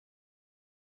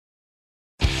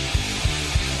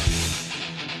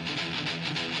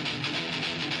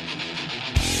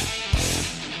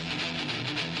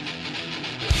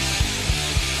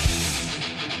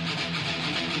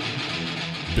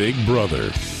Big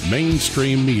Brother,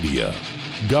 mainstream media,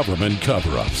 government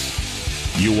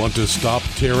cover-ups. You want to stop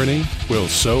tyranny? Well,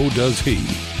 so does he.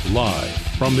 Live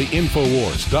from the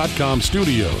Infowars.com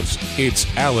studios, it's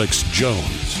Alex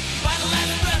Jones.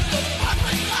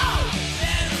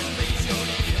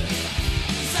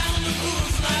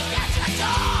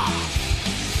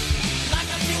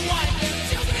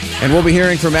 And we'll be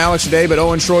hearing from Alex today, but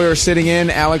Owen Schroyer is sitting in,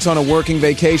 Alex on a working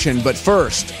vacation. But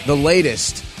first, the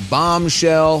latest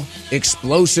bombshell,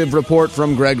 explosive report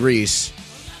from Greg Reese.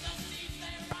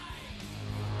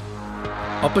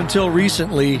 Up until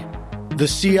recently, the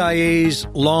CIA's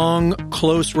long,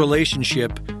 close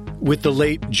relationship with the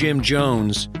late Jim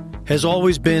Jones has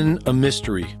always been a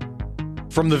mystery.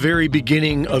 From the very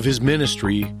beginning of his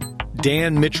ministry,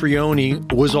 Dan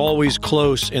Mitrione was always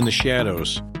close in the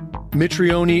shadows.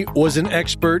 Mitrione was an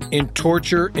expert in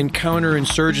torture and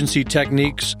counterinsurgency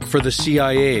techniques for the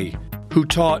CIA, who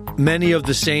taught many of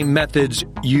the same methods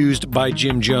used by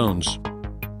Jim Jones.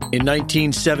 In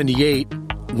 1978,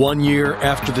 1 year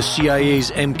after the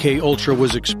CIA's MKUltra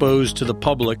was exposed to the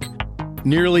public,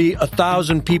 nearly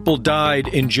 1,000 people died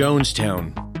in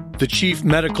Jonestown. The chief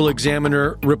medical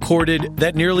examiner reported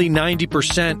that nearly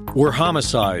 90% were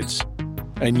homicides,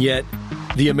 and yet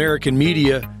the American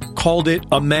media called it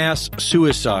a mass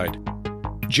suicide.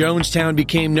 Jonestown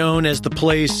became known as the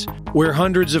place where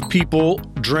hundreds of people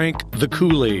drank the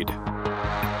Kool-Aid.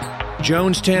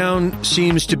 Jonestown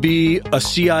seems to be a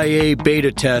CIA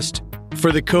beta test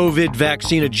for the COVID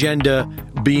vaccine agenda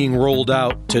being rolled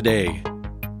out today.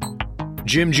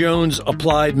 Jim Jones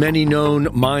applied many known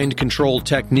mind control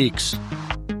techniques,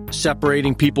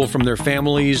 separating people from their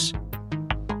families,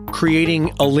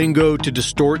 creating a lingo to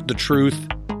distort the truth,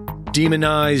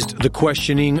 demonized the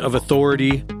questioning of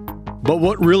authority. But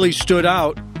what really stood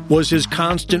out was his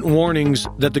constant warnings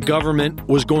that the government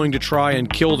was going to try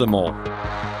and kill them all.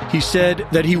 He said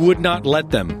that he would not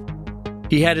let them.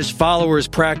 He had his followers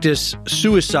practice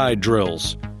suicide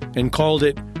drills and called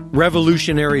it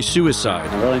revolutionary suicide.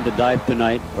 I'm willing to die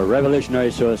tonight for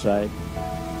revolutionary suicide.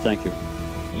 Thank you.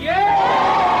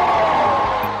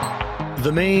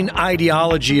 The main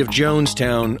ideology of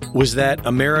Jonestown was that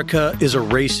America is a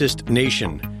racist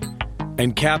nation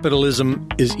and capitalism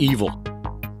is evil.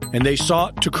 And they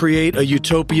sought to create a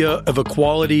utopia of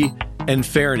equality and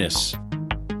fairness.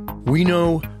 We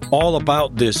know all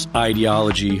about this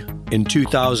ideology in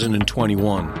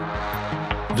 2021.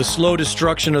 The slow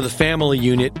destruction of the family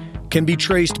unit can be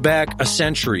traced back a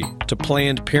century to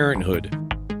Planned Parenthood,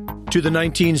 to the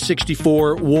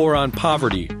 1964 War on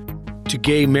Poverty, to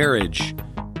gay marriage,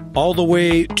 all the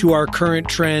way to our current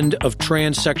trend of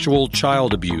transsexual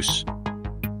child abuse.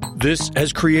 This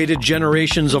has created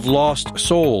generations of lost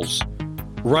souls,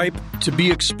 ripe to be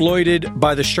exploited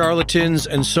by the charlatans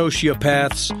and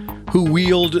sociopaths who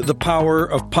wield the power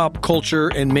of pop culture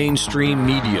and mainstream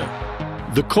media.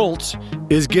 The cult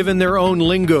is given their own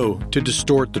lingo to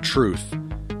distort the truth.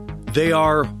 They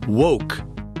are woke,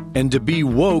 and to be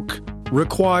woke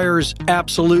requires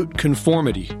absolute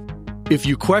conformity. If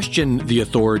you question the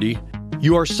authority,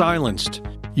 you are silenced.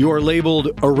 You are labeled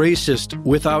a racist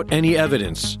without any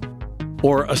evidence,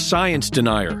 or a science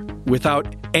denier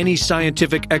without any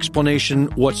scientific explanation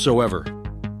whatsoever.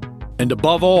 And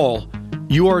above all,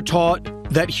 you are taught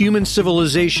that human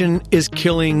civilization is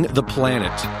killing the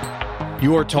planet.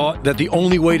 You are taught that the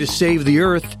only way to save the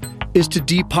earth is to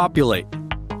depopulate.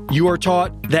 You are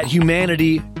taught that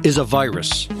humanity is a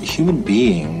virus. Human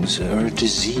beings are a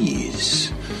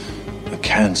disease, a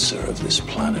cancer of this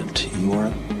planet. You are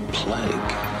a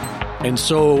plague. And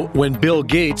so when Bill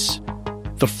Gates,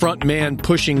 the front man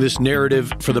pushing this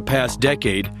narrative for the past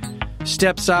decade,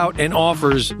 steps out and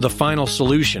offers the final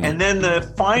solution. And then the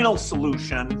final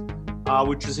solution,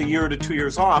 which is a year to 2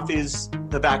 years off, is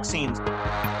the vaccines.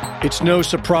 It's no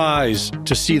surprise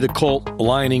to see the cult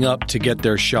lining up to get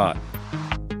their shot.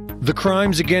 The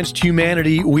crimes against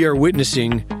humanity we are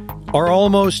witnessing are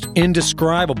almost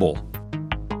indescribable.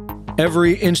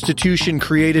 Every institution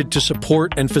created to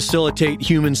support and facilitate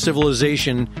human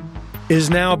civilization is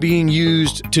now being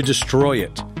used to destroy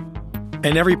it.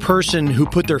 And every person who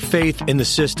put their faith in the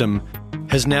system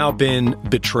has now been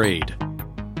betrayed.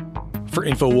 For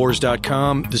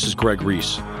Infowars.com, this is Greg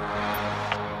Reese.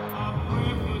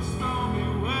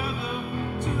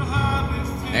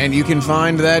 And you can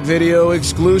find that video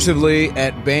exclusively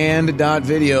at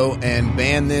banned.video and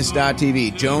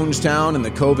banthis.tv. Jonestown and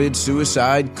the COVID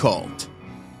suicide cult.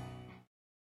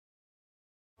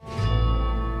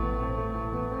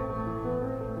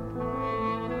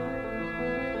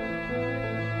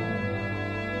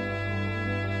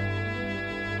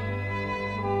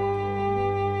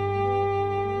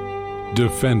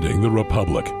 defending the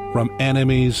Republic from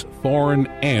enemies, foreign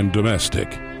and domestic.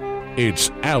 It's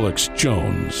Alex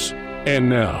Jones. And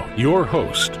now, your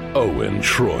host, Owen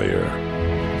Schroyer.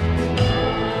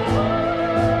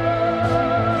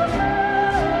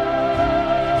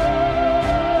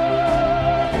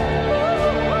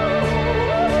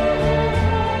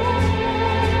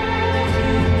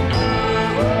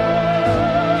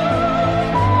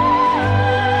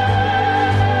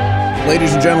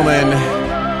 Ladies and gentlemen,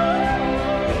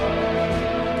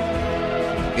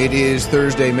 it is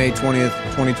Thursday, May 20th,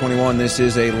 2021. This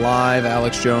is a live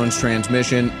Alex Jones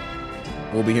transmission.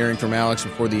 We'll be hearing from Alex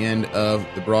before the end of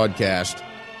the broadcast.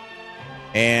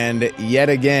 And yet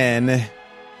again,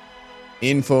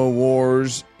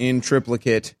 InfoWars in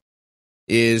triplicate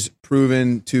is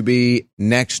proven to be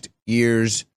next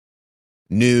year's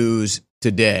news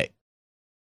today.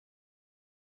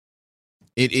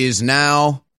 It is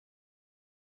now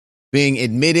being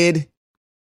admitted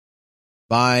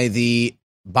by the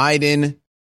Biden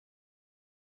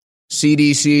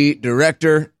CDC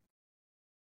director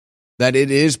that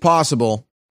it is possible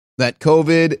that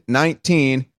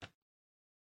COVID-19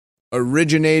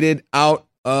 originated out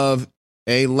of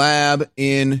a lab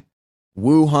in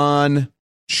Wuhan,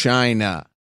 China.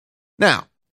 Now,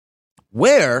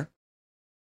 where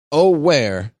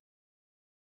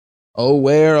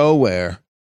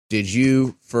did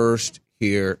you first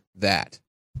hear that?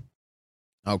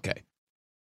 Okay.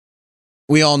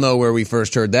 We all know where we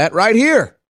first heard that. Right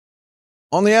here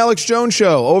on the Alex Jones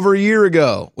Show over a year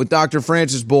ago with Dr.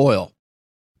 Francis Boyle.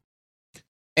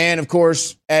 And of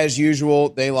course, as usual,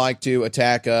 they like to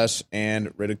attack us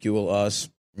and ridicule us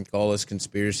and call us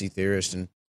conspiracy theorists and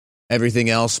everything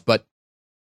else. But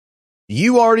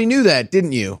you already knew that,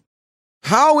 didn't you?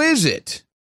 How is it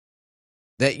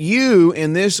that you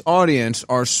in this audience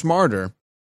are smarter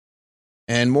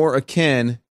and more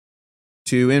akin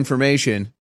to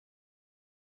information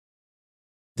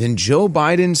than Joe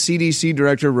Biden's CDC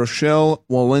Director Rochelle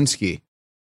Walensky,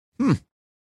 who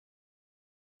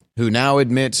now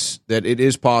admits that it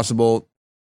is possible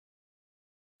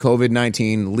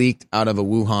COVID-19 leaked out of a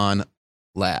Wuhan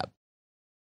lab?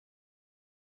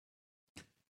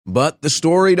 But the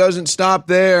story doesn't stop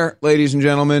there, ladies and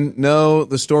gentlemen. No,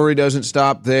 the story doesn't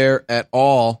stop there at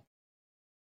all.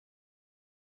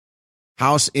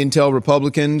 House Intel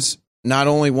Republicans not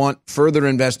only want further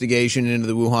investigation into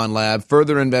the Wuhan lab,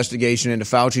 further investigation into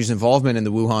Fauci's involvement in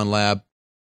the Wuhan lab,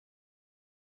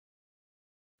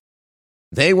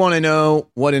 they want to know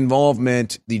what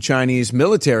involvement the Chinese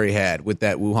military had with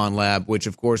that Wuhan lab, which,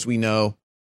 of course, we know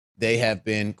they have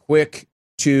been quick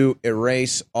to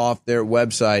erase off their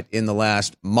website in the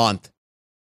last month.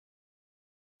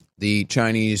 The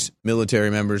Chinese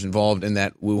military members involved in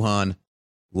that Wuhan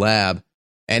lab.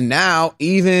 And now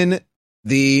even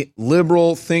the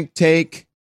liberal think tank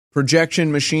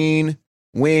projection machine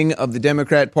wing of the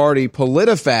Democrat Party,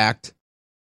 PolitiFact,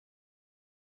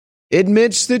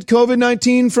 admits that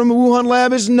COVID-19 from a Wuhan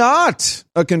lab is not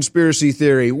a conspiracy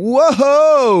theory.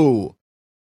 Whoa!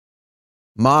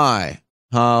 My,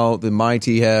 how the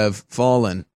mighty have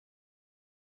fallen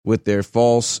with their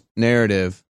false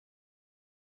narrative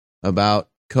about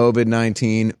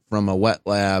COVID-19 from a wet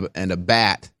lab and a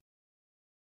bat,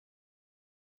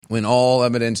 when all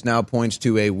evidence now points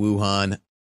to a Wuhan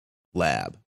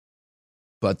lab.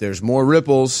 But there's more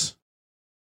ripples.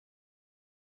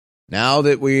 Now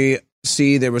that we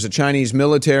see there was a Chinese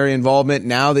military involvement,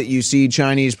 now that you see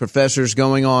Chinese professors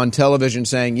going on television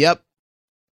saying, yep,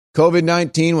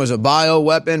 COVID-19 was a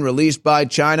bioweapon released by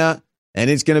China, and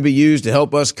it's going to be used to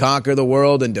help us conquer the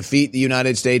world and defeat the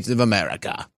United States of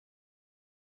America.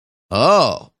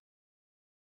 Oh.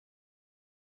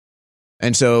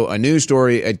 And so a news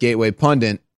story at Gateway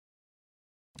Pundit,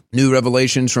 new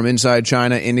revelations from inside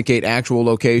China indicate actual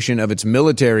location of its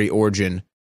military origin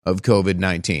of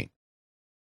COVID-19.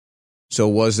 So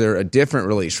was there a different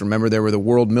release? Remember, there were the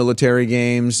World Military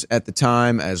Games at the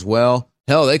time as well.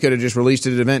 Hell, they could have just released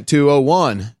it at Event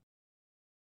 201.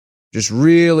 Just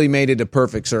really made it a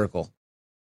perfect circle.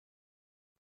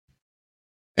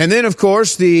 And then, of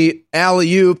course, the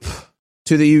alley-oop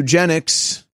to the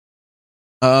eugenics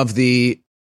of the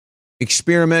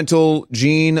experimental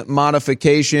gene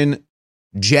modification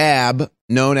jab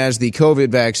known as the COVID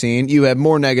vaccine. You have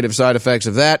more negative side effects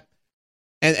of that.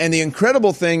 And the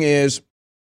incredible thing is,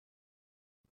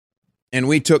 and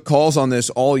we took calls on this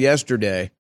all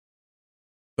yesterday,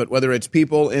 but whether it's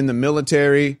people in the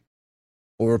military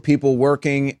or people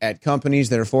working at companies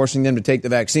that are forcing them to take the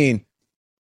vaccine,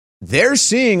 they're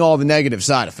seeing all the negative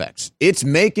side effects. It's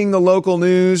making the local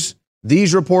news.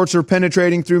 These reports are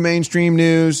penetrating through mainstream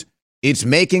news. It's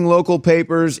making local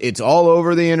papers. It's all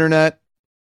over the internet.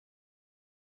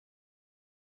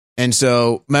 And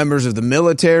so members of the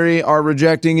military are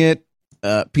rejecting it.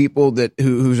 People that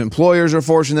whose employers are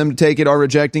forcing them to take it are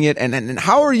rejecting it. And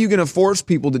how are you going to force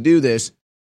people to do this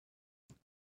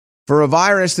for a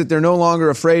virus that they're no longer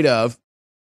afraid of,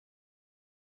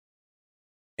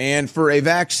 and for a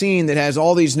vaccine that has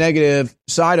all these negative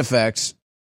side effects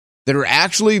that are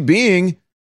actually being,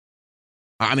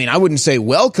 I mean, I wouldn't say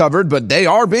well covered, but they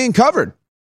are being covered.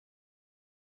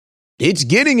 It's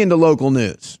getting into local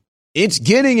news. It's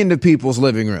getting into people's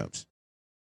living rooms.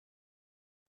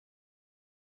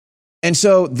 And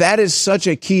so that is such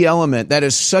a key element. That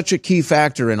is such a key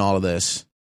factor in all of this.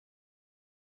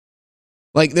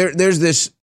 Like there's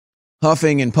this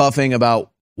huffing and puffing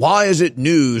about why is it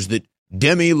news that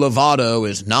Demi Lovato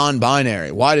is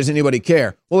non-binary? Why does anybody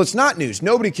care? Well, it's not news.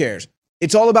 Nobody cares.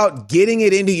 It's all about getting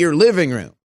it into your living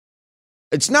room.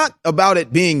 It's not about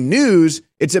it being news.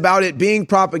 It's about it being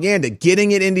propaganda,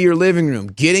 getting it into your living room,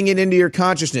 getting it into your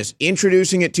consciousness,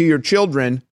 introducing it to your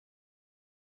children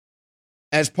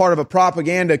as part of a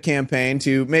propaganda campaign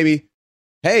to maybe,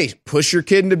 hey, push your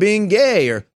kid into being gay,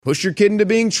 or push your kid into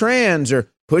being trans, or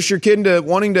push your kid into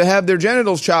wanting to have their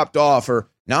genitals chopped off, or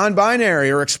non-binary,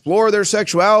 or explore their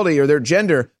sexuality or their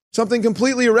gender. Something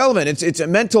completely irrelevant. It's a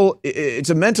mental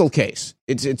case.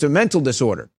 It's a mental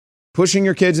disorder. Pushing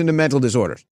your kids into mental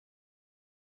disorders.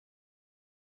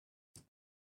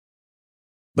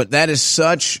 But that is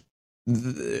such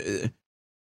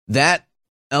that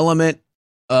element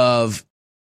of,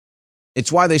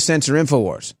 it's why they censor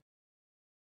InfoWars.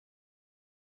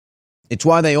 It's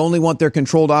why they only want their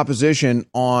controlled opposition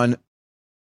on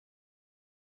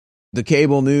the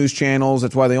cable news channels.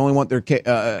 That's why they only want their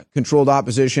controlled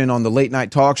opposition on the late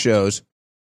night talk shows.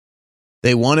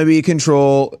 They want to be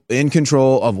in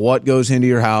control of what goes into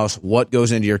your house, what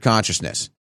goes into your consciousness.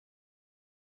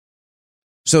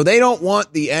 So they don't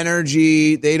want the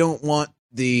energy, they don't want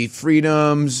the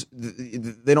freedoms,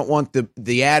 they don't want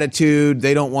the attitude,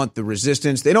 they don't want the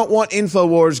resistance, they don't want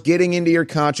InfoWars getting into your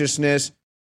consciousness,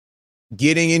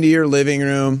 getting into your living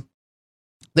room.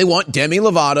 They want Demi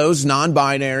Lovato's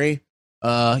non-binary,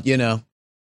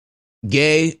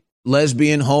 gay,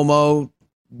 lesbian, homo,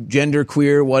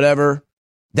 genderqueer, whatever.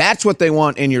 That's what they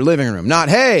want in your living room. Not,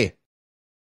 hey,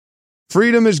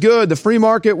 freedom is good, the free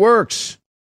market works.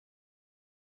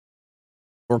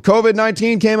 Or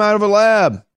COVID-19 came out of a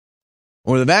lab.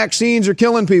 Or the vaccines are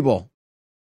killing people.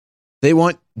 They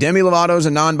want Demi Lovato's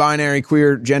a non-binary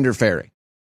queer gender fairy.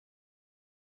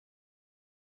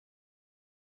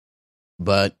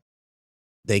 But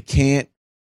they can't.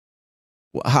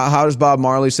 How does Bob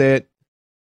Marley say it?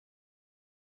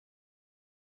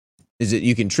 Is it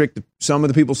you can trick some of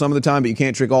the people some of the time, but you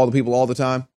can't trick all the people all the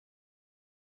time?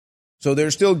 So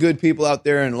there's still good people out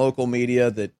there in local media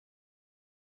that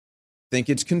think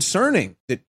it's concerning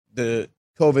that the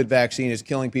COVID vaccine is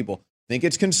killing people. Think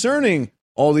it's concerning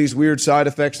all these weird side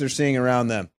effects they're seeing around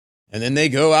them. And then they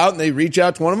go out and they reach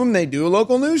out to one of them, and they do a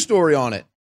local news story on it.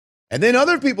 And then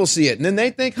other people see it, and then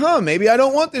they think, maybe I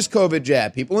don't want this COVID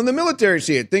jab. People in the military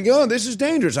see it, think, this is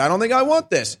dangerous. I don't think I want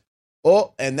this.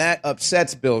 Oh, and that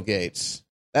upsets Bill Gates.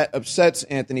 That upsets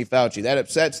Anthony Fauci. That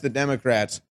upsets the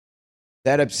Democrats.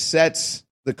 That upsets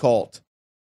the cult.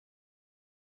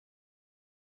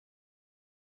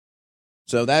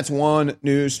 So that's one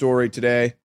news story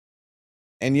today.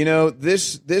 And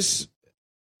this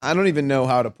I don't even know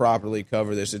how to properly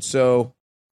cover this. It's so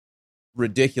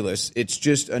ridiculous. It's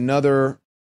just another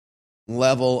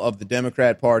level of the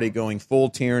Democrat Party going full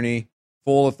tyranny,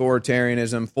 full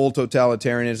authoritarianism, full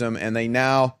totalitarianism, and they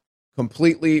now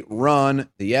completely run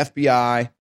the FBI.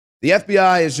 The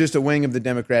FBI is just a wing of the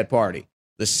Democrat Party.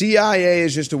 The CIA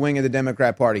is just a wing of the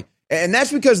Democrat Party. And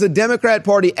that's because the Democrat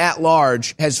Party at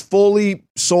large has fully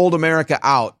sold America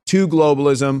out to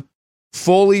globalism,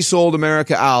 fully sold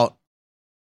America out,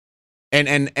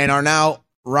 and are now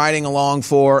riding along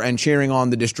for and cheering on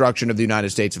the destruction of the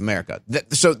United States of America.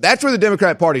 So that's where the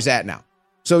Democrat Party's at now.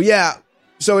 So yeah,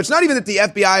 so it's not even that the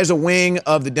FBI is a wing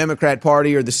of the Democrat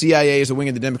Party or the CIA is a wing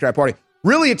of the Democrat Party.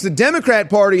 Really, it's the Democrat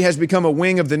Party has become a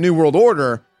wing of the New World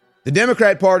Order. The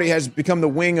Democrat Party has become the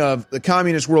wing of the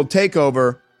communist world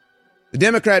takeover. The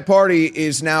Democrat Party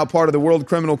is now part of the world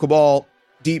criminal cabal,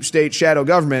 deep state shadow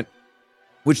government,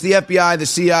 which the FBI, the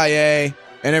CIA,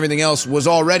 and everything else was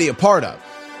already a part of.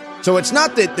 So it's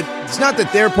not that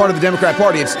they're part of the Democrat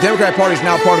Party. It's the Democrat Party is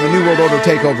now part of the New World Order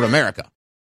takeover America.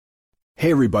 Hey,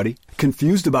 everybody.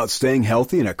 Confused about staying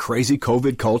healthy in a crazy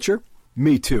COVID culture?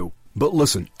 Me too. But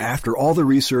listen, after all the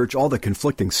research, all the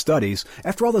conflicting studies,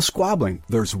 after all the squabbling,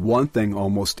 there's one thing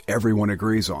almost everyone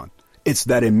agrees on. It's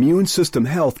that immune system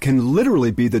health can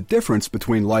literally be the difference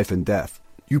between life and death.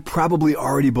 You probably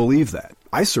already believe that.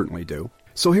 I certainly do.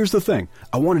 So here's the thing.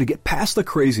 I wanted to get past the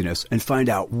craziness and find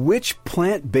out which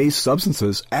plant-based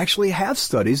substances actually have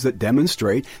studies that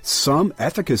demonstrate some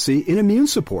efficacy in immune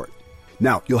support.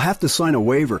 Now, you'll have to sign a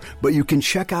waiver, but you can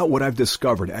check out what I've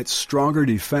discovered at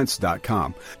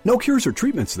StrongerDefense.com. No cures or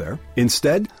treatments there.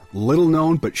 Instead,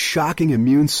 little-known but shocking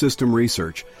immune system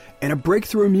research and a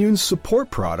breakthrough immune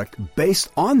support product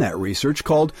based on that research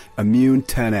called Immune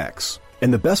 10X.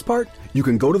 And the best part? You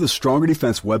can go to the Stronger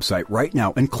Defense website right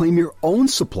now and claim your own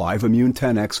supply of Immune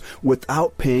 10X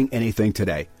without paying anything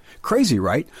today. Crazy,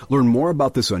 right? Learn more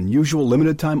about this unusual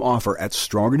limited-time offer at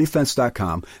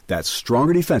StrongerDefense.com. That's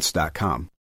StrongerDefense.com.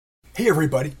 Hey,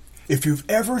 everybody. If you've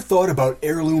ever thought about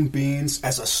heirloom beans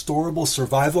as a storable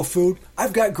survival food,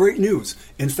 I've got great news.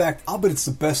 In fact, I'll bet it's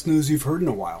the best news you've heard in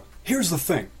a while. Here's the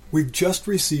thing. We've just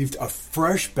received a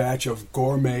fresh batch of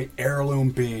gourmet heirloom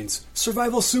beans,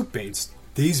 survival soup beans.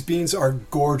 These beans are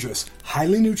gorgeous,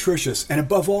 highly nutritious, and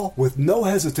above all, with no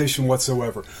hesitation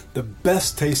whatsoever, the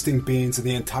best tasting beans in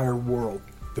the entire world.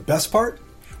 The best part?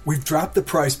 We've dropped the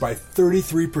price by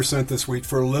 33% this week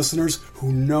for listeners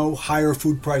who know higher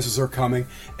food prices are coming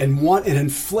and want an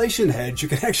inflation hedge you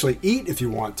can actually eat if you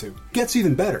want to. Gets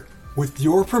even better. With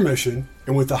your permission,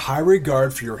 and with a high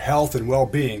regard for your health and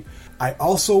well-being, I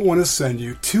also want to send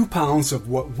you 2 pounds of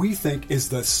what we think is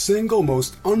the single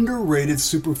most underrated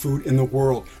superfood in the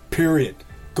world, period.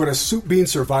 Go to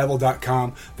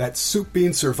SoupBeanSurvival.com, that's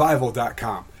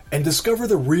SoupBeanSurvival.com, and discover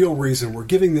the real reason we're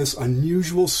giving this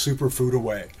unusual superfood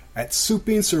away at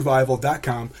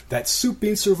SoupBeanSurvival.com, that's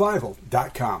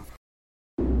SoupBeanSurvival.com.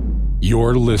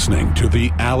 You're listening to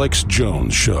The Alex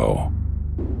Jones Show.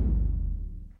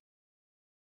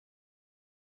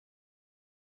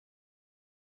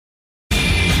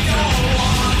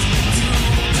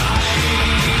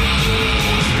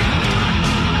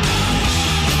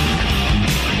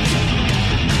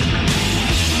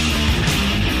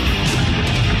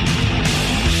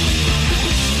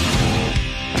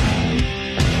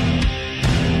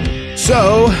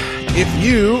 So, if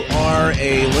you are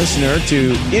a listener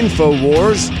to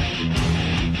InfoWars,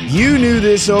 you knew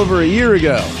this over a year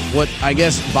ago. What I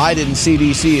guess Biden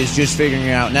CDC is just figuring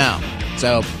out now.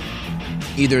 So,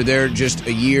 either they're just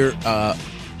a year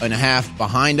and a half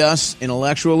behind us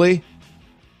intellectually,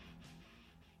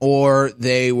 or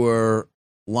they were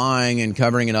lying and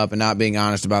covering it up and not being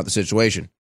honest about the situation.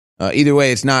 Either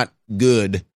way, it's not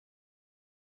good.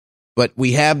 But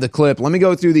we have the clip. Let me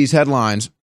go through these headlines.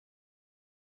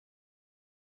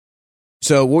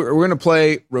 So we're going to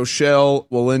play Rochelle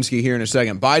Walensky here in a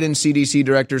second. Biden CDC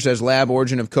director says lab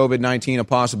origin of COVID-19 a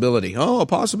possibility. Oh, a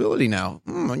possibility now.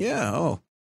 Yeah, oh.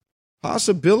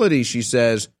 Possibility, she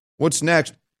says. What's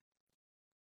next?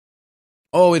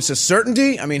 Oh, it's a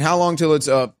certainty? I mean, how long till it's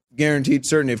a guaranteed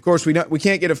certainty? Of course, we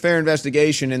can't get a fair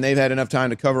investigation, and they've had enough time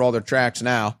to cover all their tracks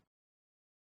now.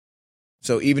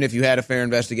 So even if you had a fair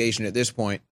investigation at this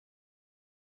point,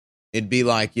 it'd be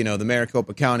like, the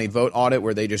Maricopa County vote audit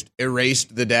where they just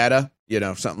erased the data,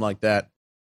 something like that.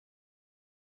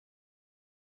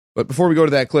 But before we go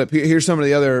to that clip, here's some of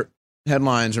the other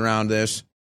headlines around this.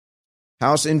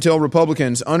 House Intel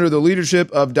Republicans, under the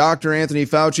leadership of Dr. Anthony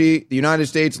Fauci, the United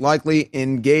States likely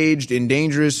engaged in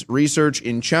dangerous research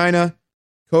in China.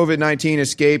 COVID-19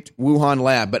 escaped Wuhan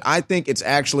lab. But I think it's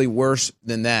actually worse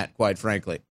than that, quite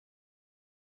frankly.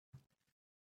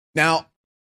 Now,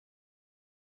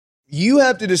 you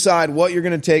have to decide what you're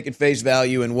going to take at face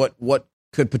value and what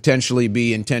could potentially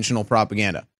be intentional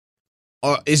propaganda.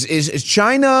 Is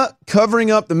China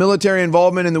covering up the military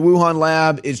involvement in the Wuhan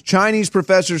lab? Is Chinese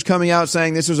professors coming out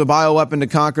saying this was a bioweapon to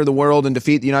conquer the world and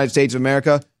defeat the United States of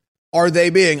America? Are they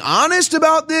being honest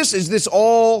about this? Is this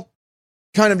all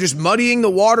kind of just muddying the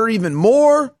water even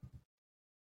more?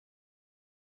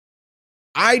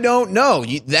 I don't know.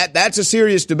 That's a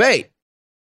serious debate.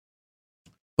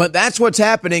 But that's what's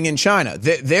happening in China.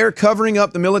 They're covering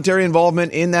up the military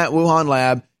involvement in that Wuhan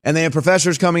lab, and they have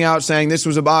professors coming out saying this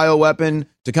was a bioweapon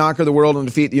to conquer the world and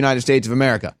defeat the United States of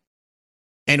America.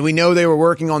 And we know they were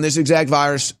working on this exact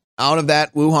virus out of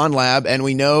that Wuhan lab, and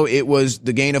we know it was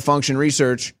the gain-of-function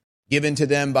research given to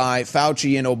them by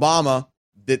Fauci and Obama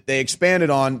that they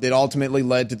expanded on that ultimately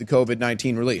led to the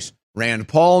COVID-19 release. Rand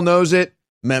Paul knows it.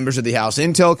 Members of the House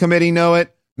Intel Committee know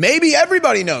it. Maybe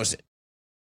everybody knows it.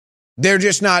 They're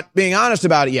just not being honest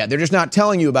about it yet. They're just not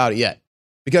telling you about it yet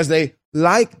because they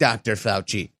like Dr.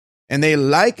 Fauci and they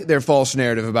like their false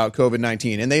narrative about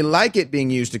COVID-19 and they like it being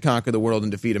used to conquer the world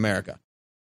and defeat America.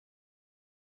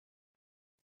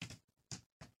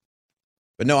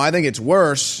 But no, I think it's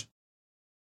worse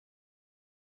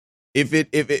if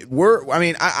it were, I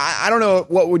mean, I don't know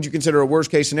what would you consider a worst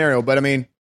case scenario, but I mean,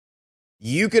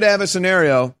 you could have a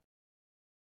scenario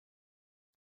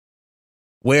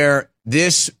where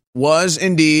this was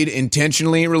indeed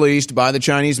intentionally released by the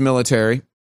Chinese military,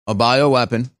 a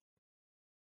bioweapon,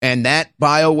 and that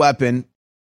bioweapon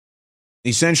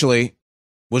essentially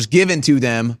was given to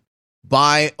them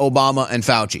by Obama and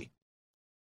Fauci.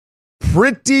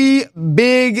 Pretty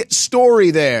big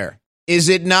story there, is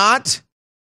it not?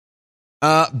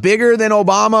 Bigger than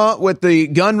Obama with the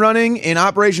gun running in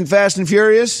Operation Fast and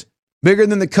Furious? Bigger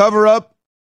than the cover-up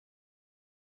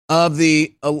of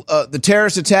the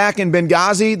terrorist attack in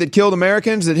Benghazi that killed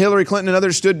Americans that Hillary Clinton and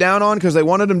others stood down on because they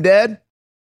wanted them dead?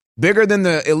 Bigger than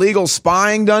the illegal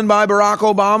spying done by Barack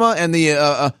Obama and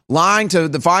the lying to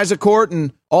the FISA court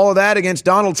and all of that against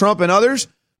Donald Trump and others?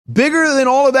 Bigger than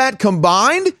all of that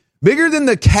combined? Bigger than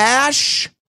the cash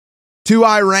to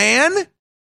Iran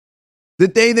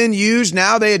that they then use,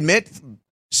 now they admit,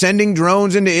 sending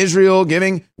drones into Israel,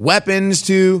 giving weapons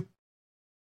to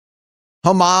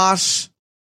Hamas.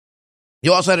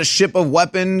 You also had a ship of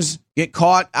weapons get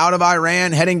caught out of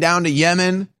Iran heading down to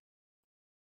Yemen.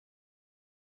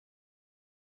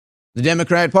 The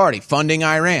Democratic Party funding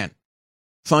Iran,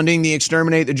 funding the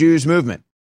Exterminate the Jews movement.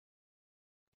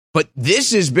 But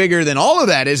this is bigger than all of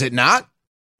that, is it not?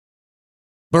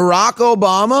 Barack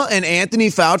Obama and Anthony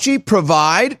Fauci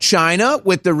provide China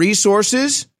with the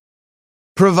resources,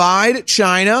 provide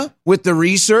China with the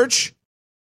research,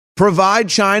 provide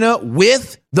China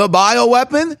with the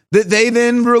bioweapon that they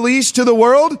then release to the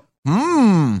world?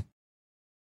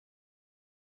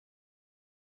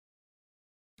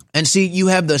 And see, you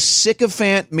have the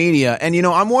sycophant media. And, you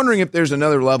know, I'm wondering if there's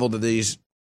another level to these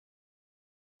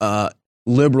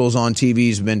liberals on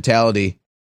TV's mentality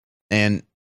and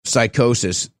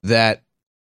psychosis, that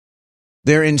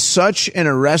they're in such an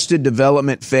arrested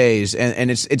development phase, and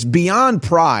it's beyond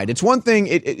pride. It's one thing,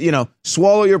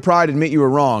 swallow your pride, admit you were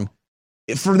wrong.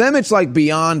 For them, it's like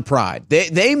beyond pride.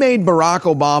 They made Barack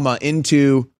Obama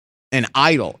into an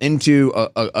idol, into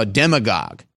a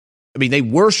demagogue. I mean, they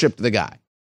worshipped the guy.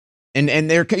 And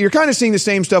you're kind of seeing the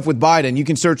same stuff with Biden. You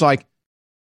can search like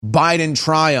Biden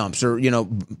triumphs or,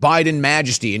 Biden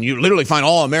majesty, and you literally find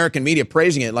all American media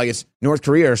praising it like it's North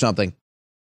Korea or something.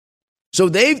 So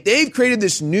they've created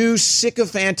this new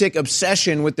sycophantic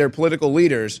obsession with their political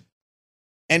leaders.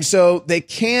 And so they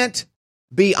can't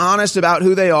be honest about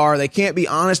who they are. They can't be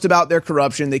honest about their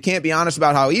corruption. They can't be honest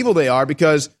about how evil they are,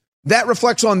 because that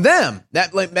reflects on them.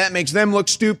 That makes them look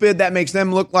stupid. That makes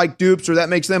them look like dupes, or that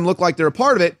makes them look like they're a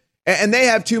part of it. And they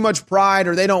have too much pride,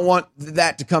 or they don't want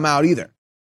that to come out either.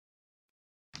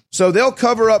 So they'll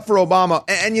cover up for Obama.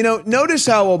 And notice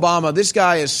how Obama, this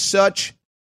guy is such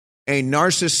a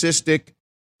narcissistic,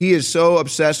 he is so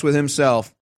obsessed with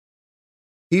himself.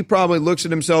 He probably looks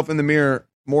at himself in the mirror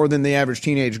more than the average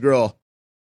teenage girl.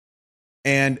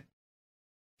 And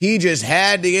he just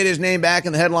had to get his name back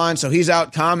in the headlines, so he's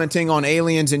out commenting on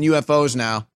aliens and UFOs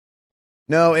now.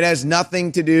 No, it has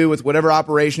nothing to do with whatever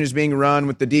operation is being run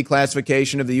with the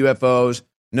declassification of the UFOs.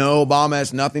 No, Obama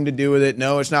has nothing to do with it.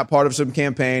 No, it's not part of some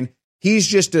campaign. He's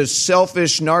just a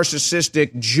selfish,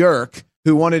 narcissistic jerk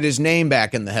who wanted his name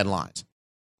back in the headlines.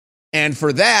 And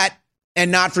for that,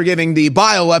 and not for giving the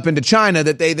bioweapon to China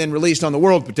that they then released on the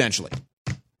world potentially.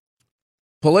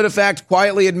 PolitiFact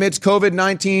quietly admits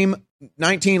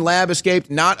COVID-19 lab escaped,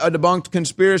 not a debunked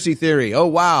conspiracy theory. Oh,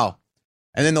 wow.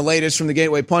 And then the latest from the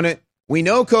Gateway Pundit. We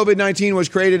know COVID-19 was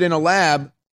created in a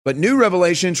lab, but new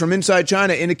revelations from inside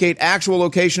China indicate actual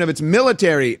location of its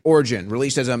military origin,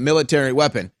 released as a military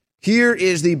weapon. Here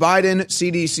is the Biden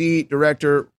CDC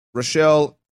director,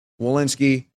 Rochelle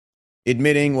Walensky,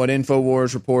 admitting what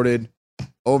InfoWars reported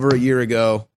over a year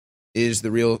ago is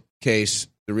the real case,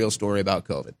 the real story about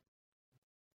COVID.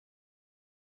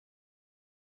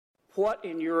 What,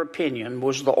 in your opinion,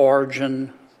 was the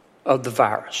origin of the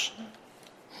virus?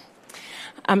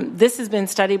 This has been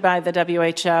studied by the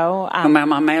WHO.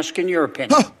 Ma'am, I'm asking your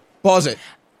opinion. Pause it.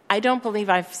 I don't believe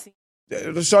I've seen...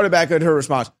 Started back at her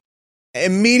response.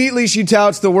 Immediately she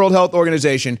touts the World Health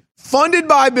Organization, funded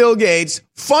by Bill Gates,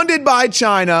 funded by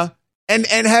China, and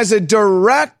has a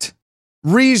direct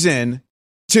reason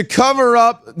to cover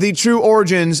up the true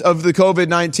origins of the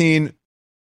COVID-19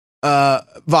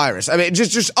 virus. I mean,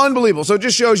 just unbelievable. So it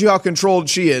just shows you how controlled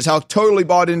she is, how totally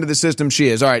bought into the system she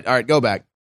is. All right, go back.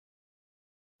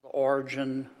 The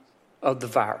origin of the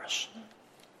virus.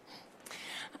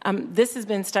 This has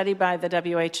been studied by the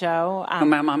WHO.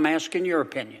 Ma'am, I'm asking your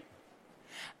opinion.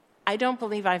 I don't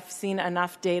believe I've seen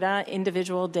enough data,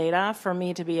 individual data, for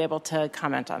me to be able to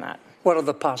comment on that. What are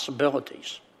the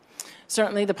possibilities?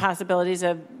 certainly the possibilities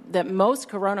of that most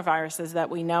coronaviruses that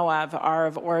we know of are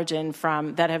of origin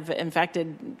from that have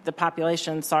infected the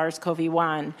population.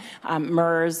 SARS-CoV-1,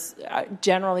 MERS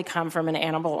generally come from an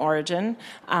animal origin.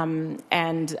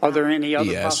 And are there any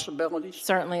other possibilities?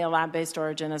 Certainly a lab-based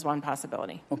origin is one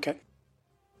possibility. Okay.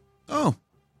 Oh.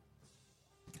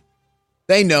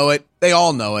 They know it. They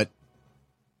all know it.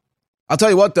 I'll tell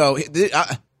you what, though.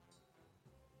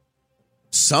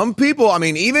 Some people, I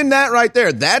mean, even that right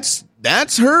there, that's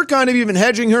her kind of even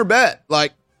hedging her bet.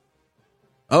 Like,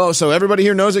 oh, so everybody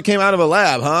here knows it came out of a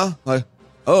lab, huh? Like,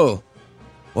 oh,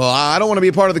 well, I don't want to be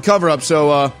a part of the cover-up,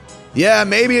 so, yeah,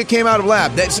 maybe it came out of a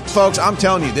lab. Folks, I'm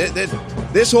telling you,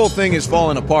 this whole thing is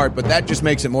falling apart, but that just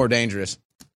makes it more dangerous.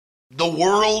 The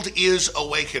world is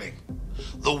awakening.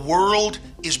 The world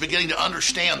is beginning to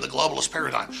understand the globalist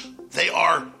paradigm. They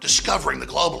are discovering the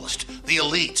globalist, the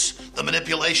elites, the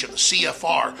manipulation, the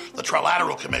CFR, the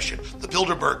Trilateral Commission, the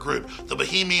Bilderberg Group, the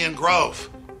Bohemian Grove,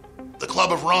 the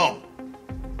Club of Rome.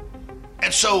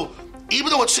 And so, even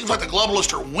though it seems like the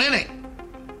globalists are winning,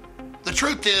 the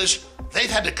truth is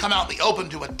they've had to come out in the open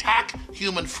to attack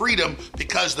human freedom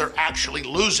because they're actually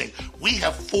losing. We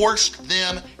have forced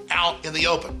them out in the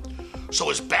open. So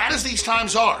as bad as these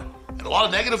times are, and a lot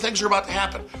of negative things are about to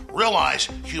happen, realize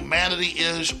humanity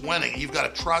is winning. You've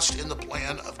got to trust in the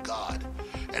plan of God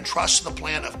and trust in the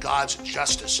plan of God's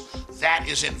justice. That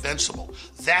is invincible.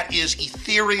 That is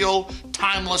ethereal,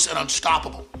 timeless, and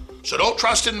unstoppable. So don't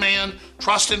trust in man,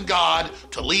 trust in God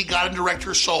to lead, God, and direct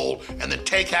your soul, and then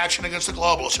take action against the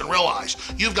globalists and realize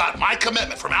you've got my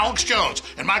commitment from Alex Jones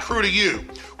and my crew to you.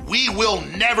 We will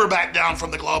never back down from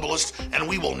the globalists, and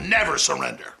we will never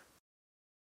surrender.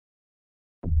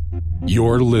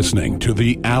 You're listening to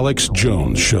The Alex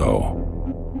Jones Show.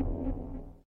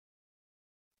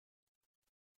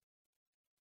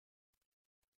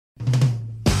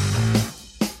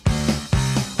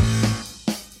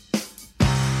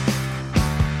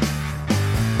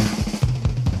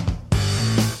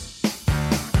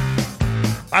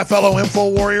 My fellow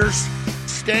Info Warriors,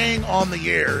 staying on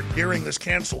the air during this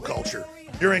cancel culture,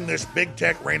 during this big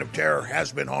tech reign of terror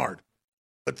has been hard.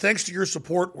 But thanks to your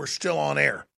support, we're still on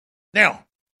air. Now,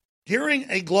 during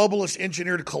a globalist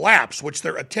engineered collapse, which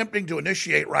they're attempting to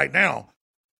initiate right now,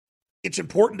 it's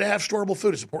important to have storable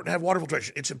food. It's important to have water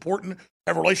filtration. It's important to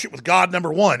have a relationship with God,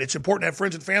 number one. It's important to have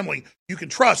friends and family you can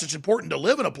trust. It's important to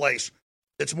live in a place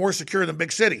that's more secure than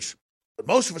big cities. But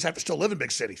most of us have to still live in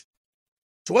big cities.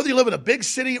 So whether you live in a big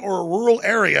city or a rural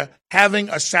area, having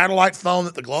a satellite phone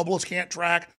that the globalists can't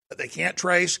track, that they can't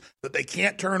trace, that they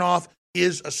can't turn off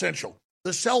is essential.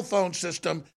 The cell phone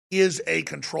system is a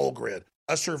control grid,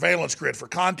 a surveillance grid for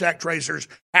contact tracers,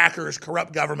 hackers,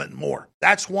 corrupt government, and more.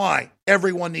 That's why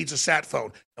everyone needs a sat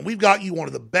phone. And we've got you one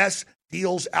of the best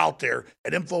deals out there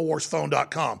at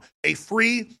InfoWarsPhone.com. A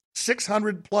free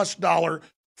 $600+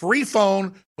 free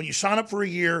phone when you sign up for a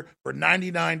year for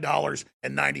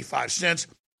 $99.95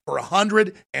 for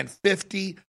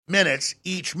 150 minutes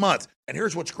each month. And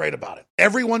here's what's great about it.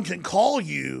 Everyone can call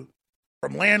you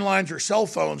from landlines or cell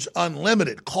phones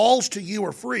unlimited. Calls to you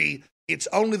are free. It's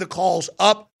only the calls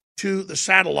up to the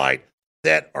satellite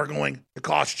that are going to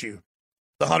cost you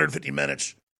the 150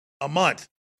 minutes a month.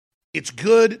 It's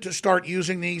good to start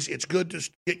using these. It's good to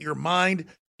get your mind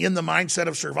in the mindset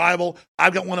of survival.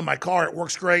 I've got one in my car. It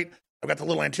works great. I've got the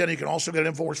little antenna. You can also get it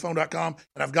at InfoWarsPhone.com,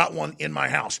 and I've got one in my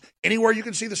house. Anywhere you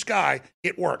can see the sky,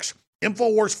 it works.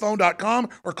 InfoWarsPhone.com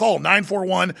or call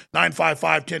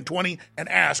 941-955-1020 and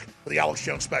ask for the Alex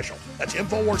Jones special. That's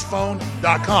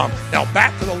InfoWarsPhone.com. Now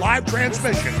back to the live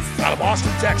transmission out of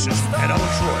Austin, Texas, and Owen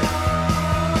Troy.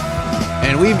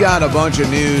 And we've got a bunch of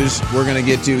news we're going to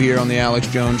get to here on the Alex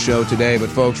Jones Show today. But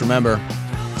folks, remember,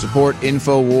 support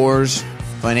InfoWars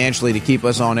financially to keep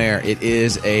us on air. It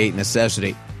is a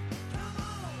necessity.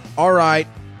 All right.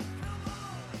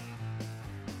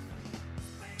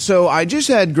 So I just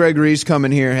had Greg Reese come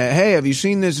in here. Hey, have you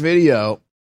seen this video?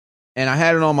 And I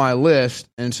had it on my list.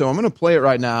 And so I'm going to play it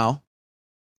right now.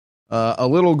 A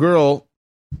little girl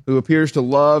who appears to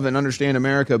love and understand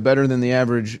America better than the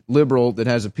average liberal that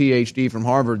has a PhD from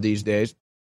Harvard these days.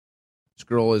 This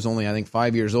girl is only, I think,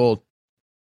 5 years old.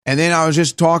 And then I was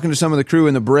just talking to some of the crew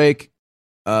in the break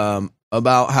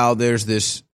about how there's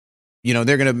this,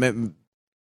 they're going to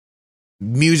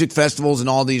music festivals and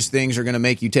all these things are going to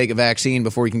make you take a vaccine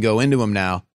before you can go into them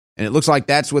now. And it looks like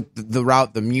that's what the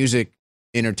route the music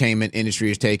entertainment industry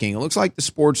is taking. It looks like the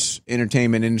sports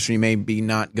entertainment industry may be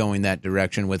not going that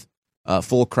direction with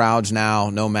full crowds now,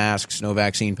 no masks, no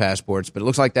vaccine passports. But it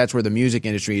looks like that's where the music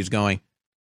industry is going.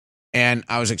 And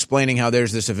I was explaining how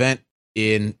there's this event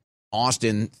in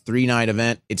Austin, 3-night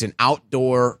event. It's an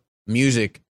outdoor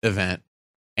music event,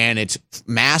 and it's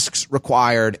masks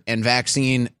required and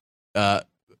vaccine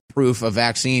proof of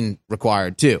vaccine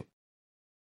required too.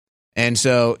 And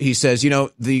so he says,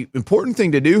 the important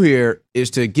thing to do here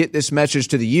is to get this message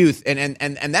to the youth.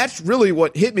 And that's really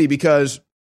what hit me, because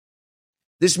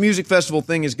this music festival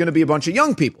thing is going to be a bunch of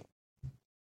young people.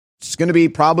 It's going to be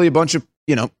probably a bunch of,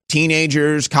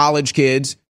 teenagers, college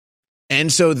kids.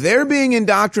 And so they're being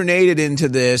indoctrinated into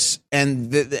this.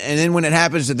 And then when it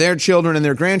happens to their children and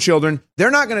their grandchildren,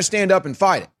 they're not going to stand up and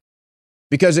fight it,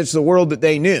 because it's the world that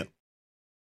they knew.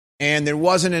 And there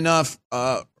wasn't enough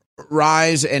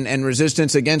rise and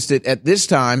resistance against it at this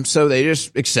time, so they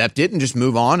just accept it and just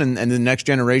move on, and the next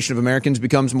generation of Americans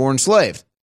becomes more enslaved.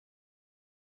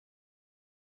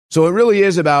 So it really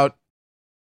is about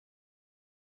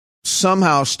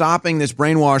somehow stopping this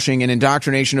brainwashing and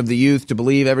indoctrination of the youth to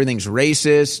believe everything's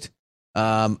racist.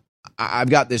 I've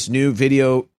got this new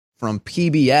video from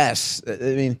PBS.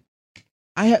 I mean,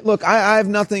 I have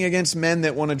nothing against men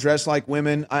that want to dress like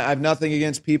women. I have nothing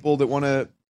against people that want to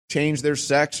change their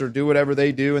sex or do whatever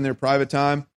they do in their private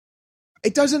time.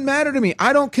 It doesn't matter to me.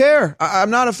 I don't care.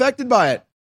 I'm not affected by it.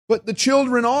 But the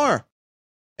children are.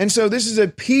 And so this is a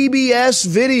PBS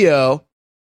video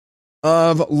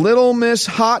of Little Miss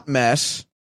Hot Mess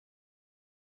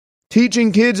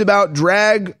teaching kids about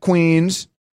drag queens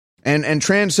and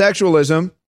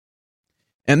transsexualism.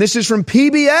 And this is from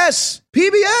PBS.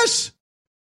 PBS!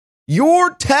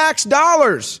 Your tax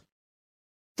dollars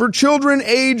for children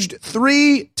aged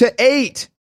 3 to 8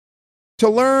 to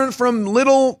learn from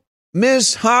Little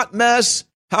Miss Hot Mess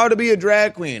how to be a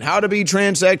drag queen, how to be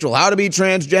transsexual, how to be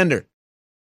transgender.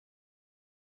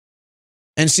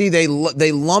 And see, they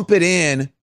lump it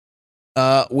in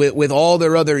with all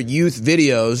their other youth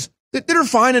videos that are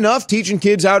fine enough, teaching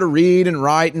kids how to read and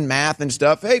write and math and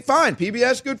stuff. Hey, fine,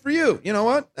 PBS, good for you. You know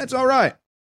what? That's all right.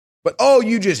 But,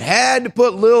 you just had to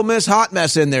put Little Miss Hot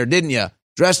Mess in there, didn't you?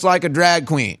 Dressed like a drag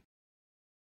queen.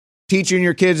 Teaching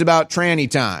your kids about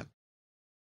tranny time.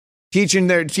 Teaching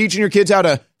your kids how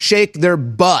to shake their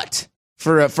butt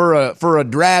for a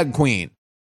drag queen.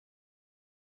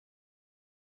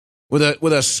 With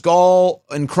a skull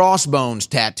and crossbones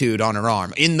tattooed on her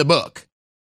arm in the book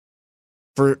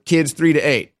for kids 3 to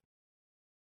 8.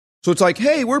 So it's like,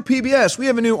 hey, we're PBS. We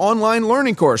have a new online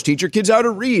learning course. Teach your kids how to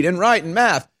read and write and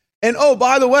math. And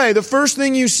by the way, the first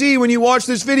thing you see when you watch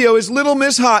this video is Little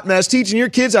Miss Hot Mess teaching your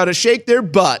kids how to shake their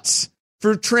butts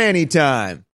for tranny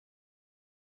time.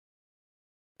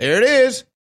 There it is.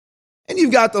 And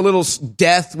you've got the little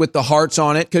death with the hearts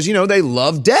on it because, they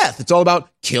love death. It's all about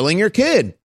killing your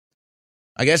kid.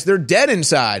 I guess they're dead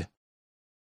inside.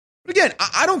 But again,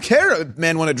 I don't care if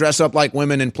men want to dress up like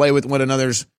women and play with one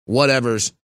another's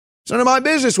whatevers. It's none of my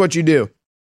business what you do.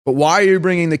 But why are you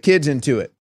bringing the kids into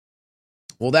it?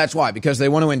 Well, that's why. Because they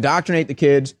want to indoctrinate the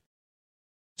kids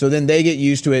so then they get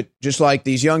used to it, just like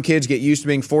these young kids get used to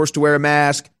being forced to wear a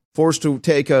mask, forced to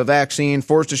take a vaccine,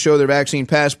 forced to show their vaccine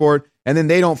passport, and then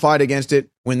they don't fight against it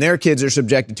when their kids are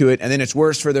subjected to it, and then it's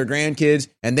worse for their grandkids,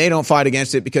 and they don't fight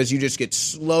against it because you just get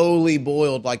slowly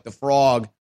boiled like the frog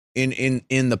in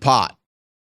the pot.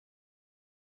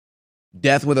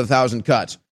 Death with 1,000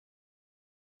 cuts.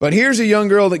 But here's a young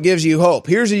girl that gives you hope.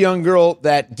 Here's a young girl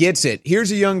that gets it.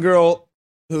 Here's a young girl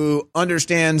who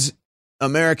understands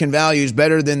American values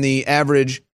better than the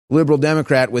average liberal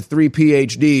Democrat with 3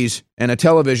 PhDs and a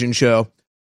television show.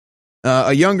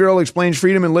 A young girl explains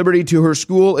freedom and liberty to her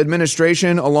school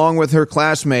administration along with her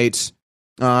classmates.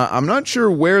 I'm not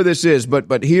sure where this is,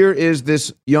 but here is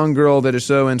this young girl that is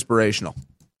so inspirational.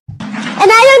 And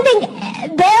I don't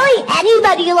think barely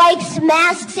anybody likes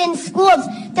masks in schools.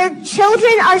 Their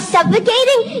children are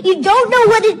suffocating. You don't know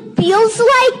what it feels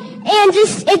like, and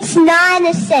it's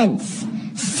nonsense.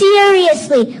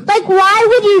 Seriously. Like, why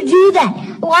would you do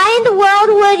that? Why in the world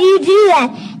would you do that?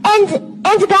 And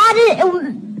God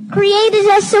created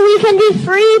us so we can be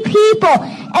free people.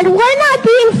 And we're not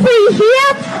being free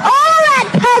here or at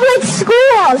public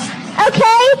schools.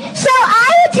 Okay? So I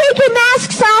would take your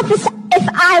masks off if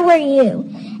I were you.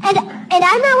 And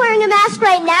I'm not wearing a mask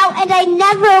right now, and I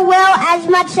never will as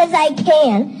much as I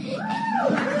can.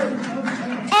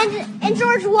 And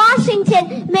George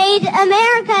Washington made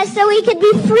America so we could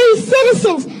be free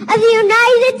citizens of the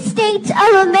United States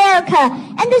of America.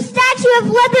 And the Statue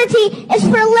of Liberty is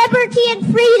for liberty and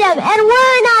freedom, and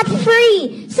we're not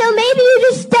free. So maybe you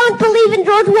just don't believe in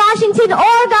George Washington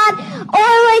or God,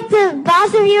 or like the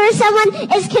boss of you or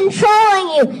someone is controlling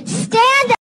you.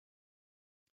 Stand up.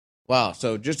 Wow,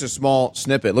 so just a small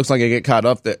snippet. Looks like I get caught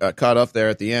up there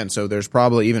at the end, so there's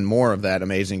probably even more of that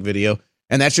amazing video.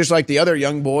 And that's just like the other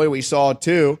young boy we saw,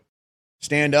 too,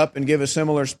 stand up and give a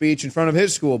similar speech in front of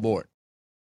his school board.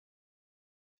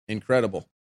 Incredible.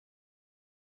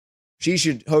 She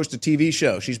should host a TV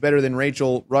show. She's better than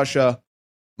Rachel Russia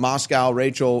Moscow,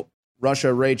 Rachel Russia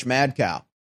Rach Mad Cow,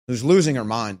 who's losing her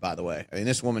mind, by the way. I mean,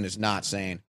 this woman is not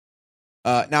sane.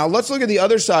 Now, let's look at the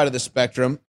other side of the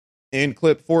spectrum in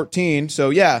clip 14.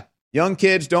 So, yeah, young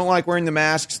kids don't like wearing the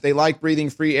masks. They like breathing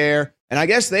free air. And I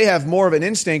guess they have more of an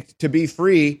instinct to be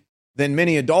free than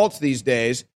many adults these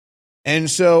days. And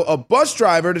so a bus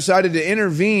driver decided to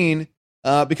intervene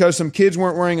because some kids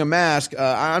weren't wearing a mask.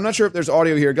 I'm not sure if there's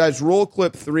audio here. Guys, roll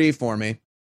clip 3 for me.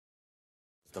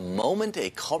 The moment a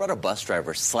Colorado bus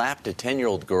driver slapped a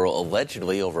 10-year-old girl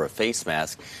allegedly over a face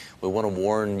mask, we want to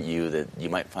warn you that you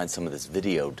might find some of this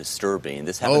video disturbing.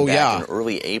 This happened back in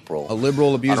early April. A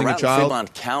liberal abusing a child.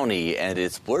 Fremont County, and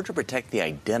it's blurred to protect the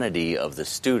identity of the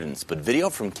students. But video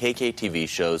from KKTV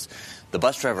shows the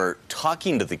bus driver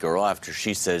talking to the girl after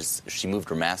she says she moved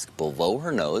her mask below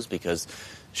her nose because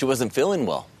she wasn't feeling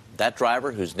well. That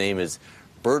driver, whose name is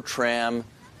Bertram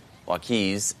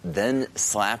Waukes, then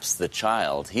slaps the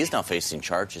child. He's now facing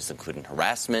charges including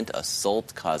harassment,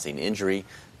 assault, causing injury,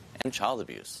 and child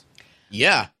abuse.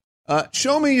 Yeah.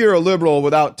 Show me you're a liberal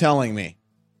without telling me.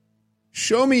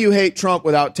 Show me you hate Trump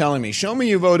without telling me. Show me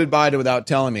you voted Biden without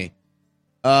telling me.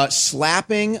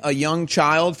 Slapping a young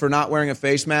child for not wearing a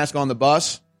face mask on the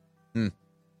bus? I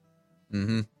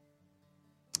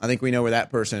think we know where that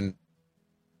person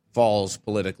falls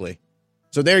politically.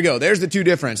 So there you go. There's the two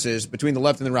differences between the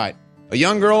left and the right. A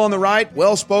young girl on the right,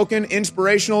 well-spoken,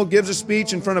 inspirational, gives a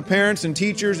speech in front of parents and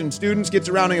teachers and students, gets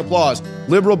a rounding applause.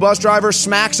 Liberal bus driver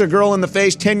smacks a girl in the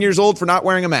face, 10 years old, for not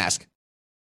wearing a mask.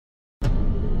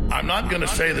 I'm not going to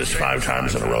say this 5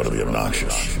 times in a row to be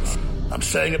obnoxious. I'm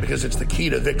saying it because it's the key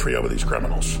to victory over these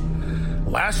criminals.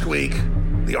 Last week,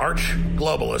 the arch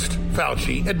globalist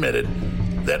Fauci admitted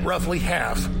that roughly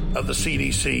half of the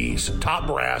CDC's top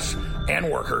brass and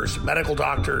workers, medical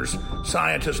doctors,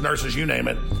 scientists, nurses, you name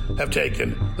it, have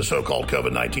taken the so-called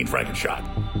COVID-19 Frankenshot.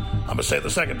 I'm going to say it the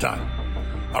second time.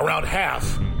 Around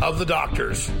half of the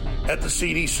doctors at the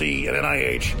CDC and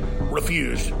NIH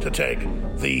refused to take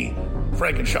the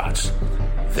Frankenshots.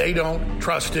 They don't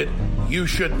trust it. You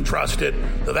shouldn't trust it.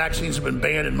 The vaccines have been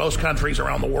banned in most countries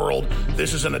around the world.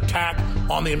 This is an attack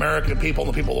on the American people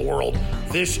and the people of the world.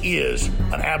 This is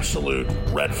an absolute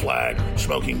red flag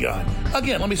smoking gun.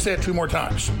 Again, let me say it 2 more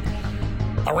times.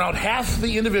 Around half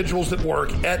the individuals that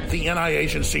work at the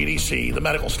NIH and CDC, the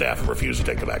medical staff, have refused to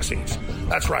take the vaccines.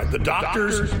 That's right. The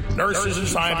doctors, nurses, and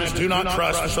scientists do not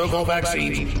trust the so-called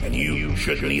vaccines, and you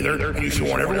shouldn't either. And you should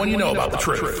warn everyone you know about the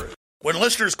truth. When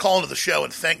listeners call into the show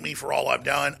and thank me for all I've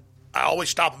done, I always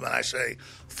stop them and I say,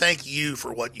 thank you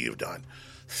for what you've done.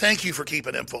 Thank you for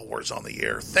keeping InfoWars on the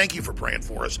air. Thank you for praying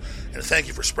for us. And thank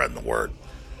you for spreading the word.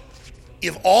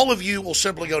 If all of you will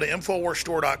simply go to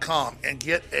InfoWarsStore.com and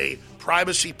get a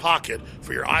privacy pocket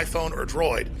for your iPhone or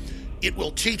Droid, it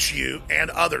will teach you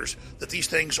and others that these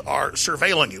things are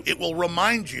surveilling you. It will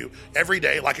remind you every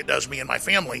day, like it does me and my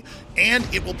family, and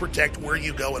it will protect where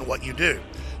you go and what you do.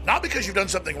 Not because you've done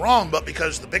something wrong, but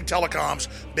because the big telecoms,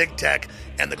 big tech,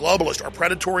 and the globalists are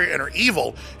predatory and are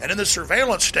evil. And in this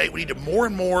surveillance state, we need to more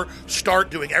and more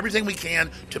start doing everything we can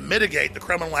to mitigate the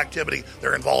criminal activity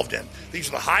they're involved in. These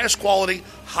are the highest quality,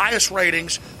 highest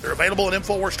ratings. They're available at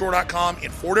InfoWarsStore.com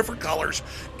in 4 different colors,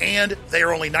 and they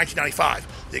are only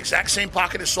 $19.95. The exact same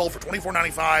pocket is sold for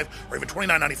 $24.95 or even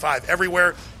 $29.95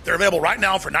 everywhere. They're available right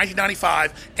now for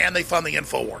 $19.95, and they fund the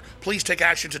InfoWar. Please take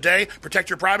action today, protect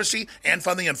your privacy, and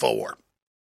fund the InfoWar.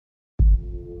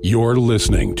 You're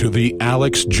listening to The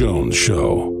Alex Jones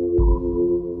Show.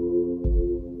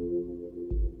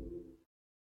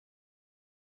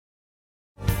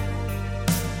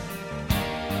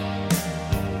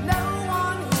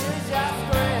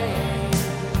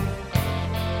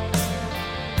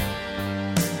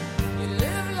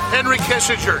 Henry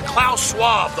Kissinger, Klaus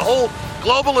Schwab, the whole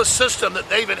globalist system that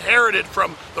they've inherited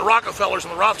from the Rockefellers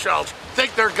and the Rothschilds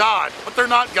think they're God, but they're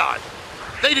not God.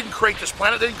 They didn't create this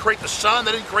planet. They didn't create the sun.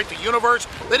 They didn't create the universe.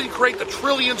 They didn't create the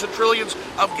trillions and trillions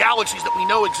of galaxies that we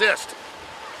know exist.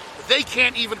 They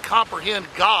can't even comprehend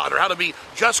God or how to be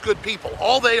just good people.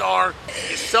 All they are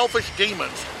is selfish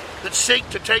demons that seek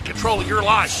to take control of your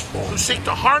life, who seek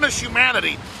to harness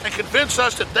humanity and convince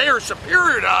us that they are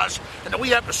superior to us and that we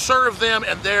have to serve them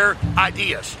and their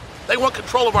ideas. They want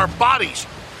control of our bodies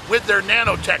with their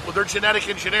nanotech, with their genetic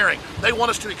engineering. They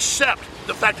want us to accept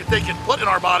the fact that they can put in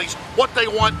our bodies what they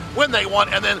want, when they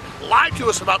want, and then lie to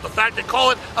us about the fact and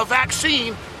call it a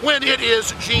vaccine when it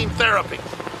is gene therapy.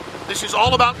 This is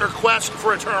all about their quest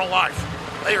for eternal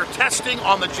life. They are testing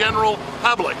on the general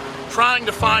public, trying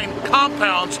to find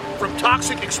compounds from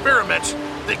toxic experiments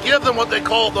that give them what they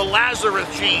call the Lazarus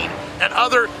gene and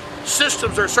other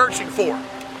systems they're searching for.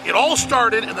 It all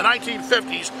started in the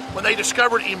 1950s when they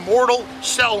discovered immortal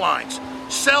cell lines,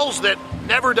 cells that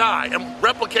never die and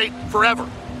replicate forever.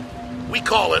 We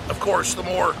call it, of course, the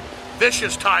more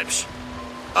vicious types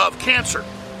of cancer.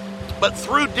 But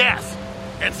through death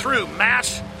and through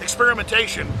mass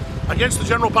experimentation against the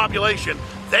general population,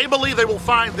 they believe they will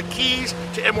find the keys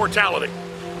to immortality.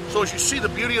 So as you see the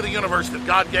beauty of the universe that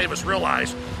God gave us,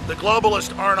 realize the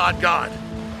globalists are not God.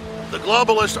 The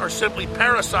globalists are simply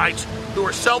parasites who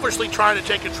are selfishly trying to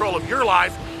take control of your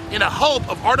life in a hope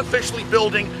of artificially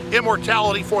building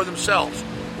immortality for themselves,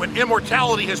 when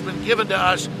immortality has been given to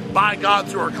us by God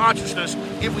through our consciousness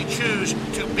if we choose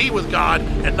to be with God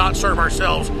and not serve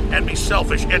ourselves and be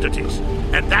selfish entities.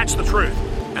 And that's the truth.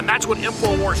 And that's what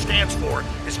InfoWars stands for,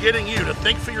 is getting you to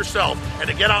think for yourself and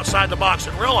to get outside the box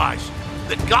and realize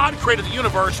that God created the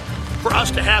universe for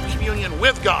us to have communion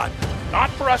with God, not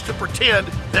for us to pretend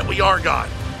that we are God.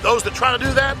 Those that try to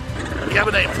do that, we have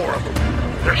a name for them.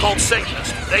 They're called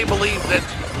Satanists. They believe that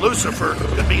Lucifer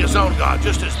could be his own God,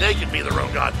 just as they could be their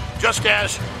own God. Just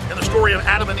as in the story of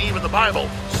Adam and Eve in the Bible,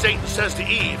 Satan says to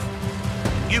Eve,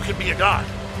 you can be a God.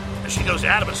 And she goes to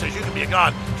Adam and says, you can be a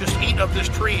God. Just eat of this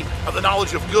tree of the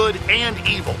knowledge of good and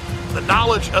evil. The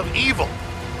knowledge of evil.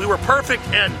 We were perfect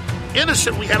and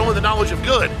innocent. We had only the knowledge of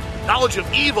good. Knowledge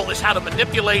of evil is how to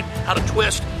manipulate, how to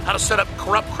twist, how to set up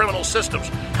corrupt criminal systems,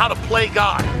 how to play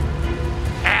God.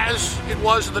 As it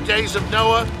was in the days of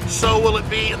Noah, so will it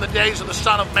be in the days of the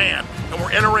Son of Man. And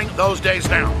we're entering those days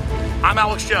now. I'm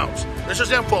Alex Jones. This is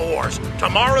InfoWars.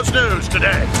 Tomorrow's news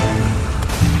today.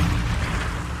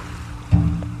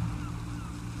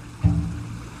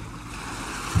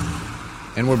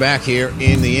 And we're back here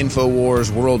in the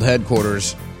InfoWars World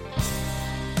Headquarters.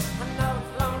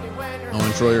 Owen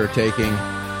and Troy are taking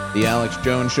the Alex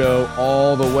Jones Show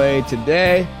all the way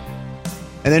today.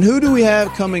 And then who do we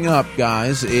have coming up,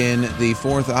 guys, in the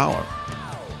fourth hour?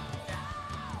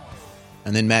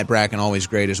 And then Matt Bracken, always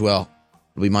great as well.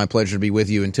 It'll be my pleasure to be with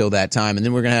you until that time. And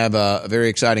then we're going to have a very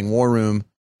exciting War Room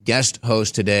guest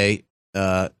host today.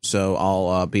 So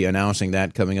I'll be announcing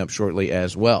that coming up shortly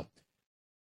as well.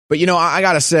 But, you know, I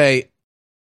got to say,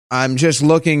 I'm just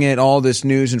looking at all this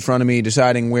news in front of me,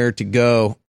 deciding where to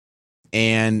go.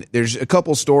 And there's a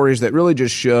couple stories that really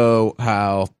just show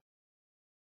how,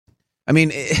 I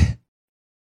mean,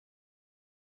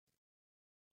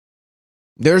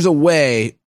 there's a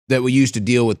way that we used to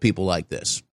deal with people like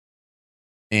this.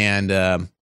 And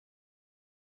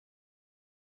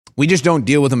we just don't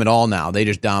deal with them at all now. They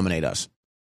just dominate us.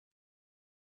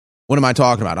 What am I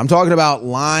talking about? I'm talking about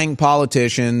lying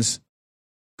politicians,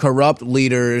 corrupt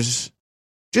leaders,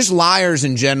 just liars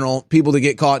in general, people that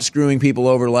get caught screwing people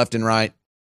over left and right,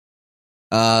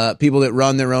 people that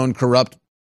run their own corrupt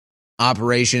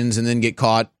operations and then get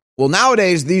caught. Well,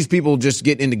 nowadays, these people just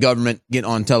get into government, get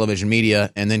on television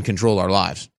media, and then control our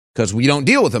lives because we don't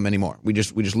deal with them anymore. We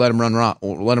just let them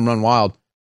run wild.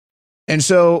 And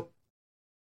so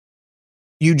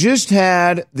you just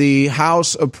had the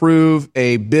House approve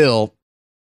a bill,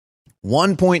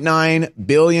 $1.9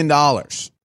 billion,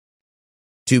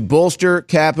 to bolster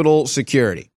Capitol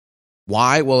security.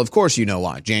 Why? Well, of course you know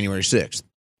why. January 6th.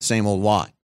 Same old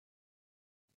why.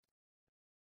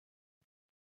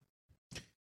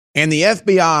 And the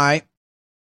FBI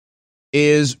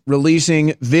is releasing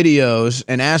videos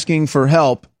and asking for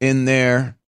help in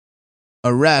their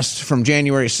arrests from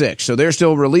January 6th. So they're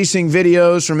still releasing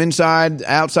videos from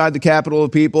outside the Capitol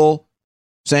of people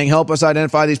saying, help us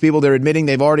identify these people. They're admitting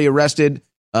they've already arrested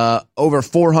over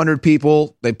 400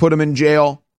 people. They put them in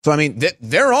jail. So, I mean,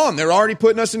 they're on. They're already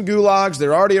putting us in gulags.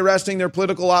 They're already arresting their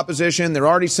political opposition. They're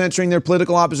already censoring their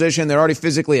political opposition. They're already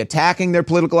physically attacking their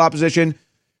political opposition.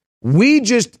 We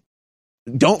just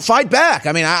don't fight back.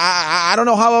 I mean, I don't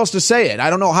know how else to say it. I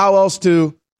don't know how else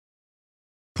to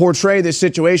portray this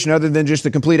situation other than just the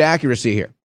complete accuracy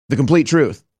here, the complete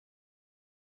truth.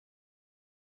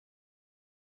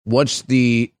 What's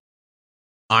the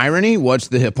irony? What's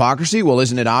the hypocrisy? Well,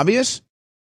 isn't it obvious?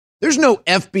 There's no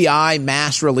FBI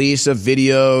mass release of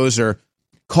videos or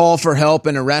call for help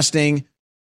in arresting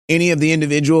any of the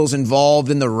individuals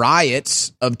involved in the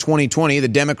riots of 2020, the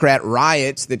Democrat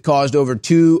riots that caused over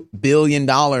 $2 billion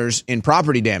in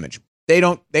property damage.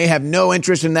 They have no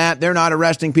interest in that. They're not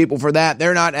arresting people for that.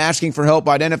 They're not asking for help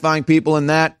identifying people in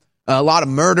that. A lot of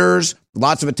murders,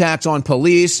 lots of attacks on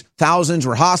police. Thousands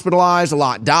were hospitalized. A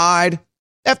lot died.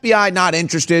 FBI not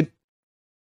interested.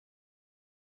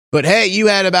 But hey, you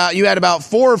had about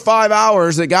 4 or 5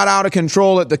 hours that got out of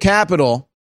control at the Capitol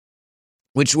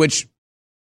which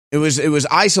it was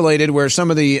isolated where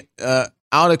some of the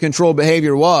out of control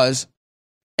behavior was,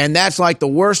 and that's like the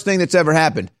worst thing that's ever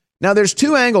happened. Now, there's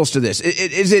two angles to this.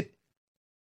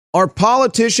 Are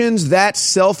politicians that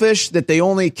selfish that they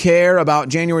only care about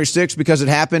January 6th because it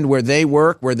happened where they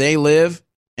work, where they live,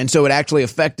 and so it actually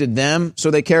affected them,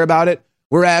 so they care about it?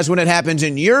 Whereas when it happens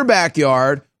in your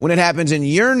backyard, when it happens in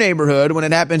your neighborhood, when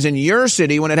it happens in your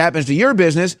city, when it happens to your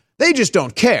business, they just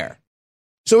don't care.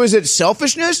 So is it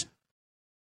selfishness?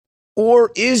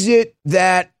 Or is it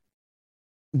that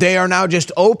they are now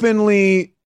just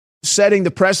openly setting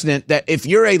the precedent that if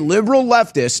you're a liberal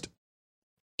leftist,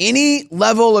 any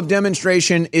level of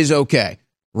demonstration is okay?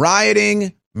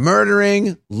 Rioting,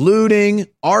 murdering, looting,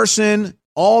 arson,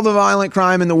 all the violent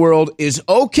crime in the world is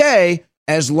okay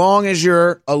as long as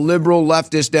you're a liberal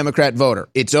leftist Democrat voter.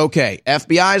 It's okay.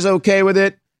 FBI is okay with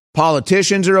it.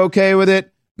 Politicians are okay with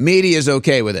it. Media is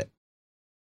okay with it.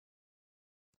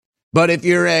 But if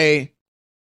you're a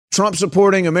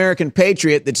Trump-supporting American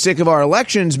patriot that's sick of our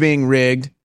elections being rigged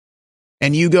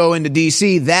and you go into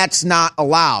D.C., that's not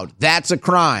allowed. That's a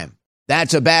crime.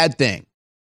 That's a bad thing.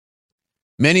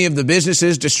 Many of the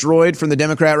businesses destroyed from the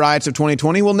Democrat riots of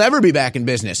 2020 will never be back in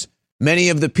business. Many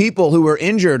of the people who were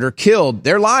injured or killed,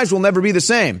 their lives will never be the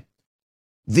same.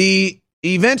 The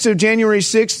events of January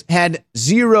 6th had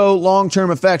zero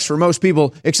long-term effects for most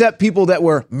people, except people that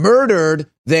were murdered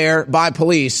there by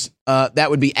police. That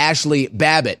would be Ashley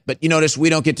Babbitt. But you notice we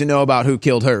don't get to know about who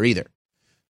killed her either.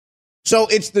 So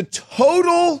it's the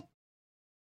total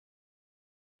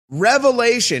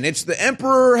revelation. It's the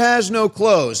emperor has no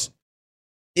clothes.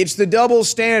 It's the double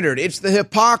standard. It's the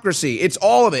hypocrisy. It's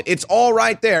all of it. It's all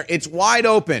right there. It's wide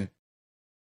open.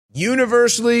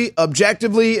 Universally,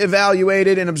 objectively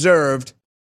evaluated and observed.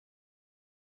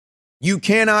 You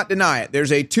cannot deny it.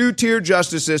 There's a two-tier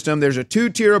justice system. There's a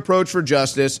two-tier approach for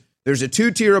justice. There's a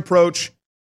two-tier approach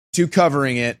to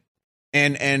covering it.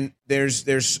 And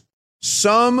there's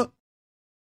some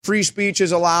free speech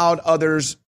is allowed,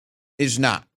 others is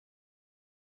not.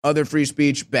 Other free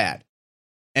speech, bad.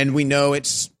 And we know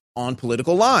it's on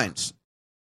political lines.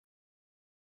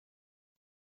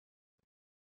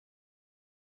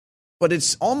 But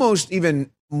it's almost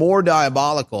even more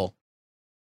diabolical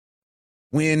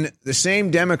when the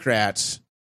same Democrats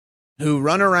who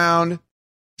run around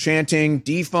chanting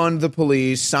defund the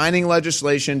police, signing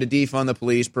legislation to defund the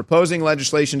police, proposing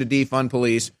legislation to defund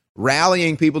police,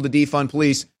 rallying people to defund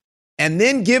police, and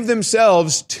then give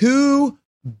themselves $2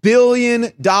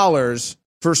 billion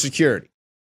for security.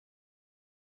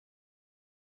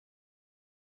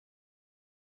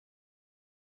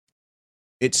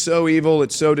 It's so evil.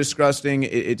 It's so disgusting.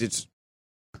 It's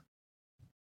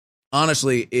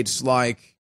honestly, it's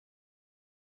like,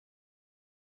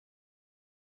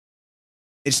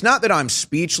 it's not that I'm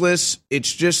speechless.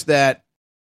 It's just that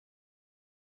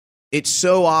it's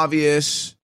so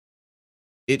obvious.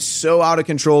 It's so out of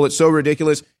control. It's so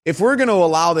ridiculous. If we're going to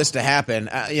allow this to happen,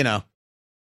 I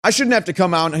shouldn't have to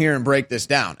come out here and break this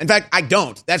down. In fact, I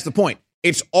don't. That's the point.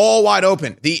 It's all wide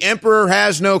open. The emperor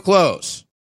has no clothes.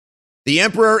 The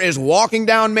emperor is walking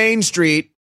down Main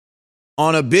Street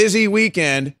on a busy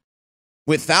weekend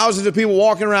with thousands of people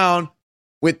walking around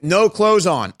with no clothes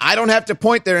on. I don't have to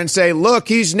point there and say, look,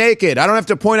 he's naked. I don't have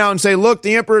to point out and say, look,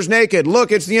 the emperor's naked.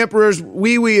 Look, it's the emperor's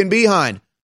wee-wee and behind.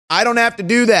 I don't have to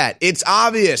do that. It's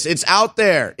obvious. It's out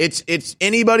there. It's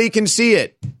anybody can see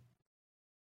it.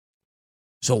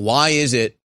 So why is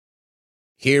it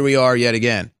here we are yet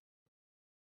again?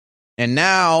 And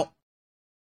now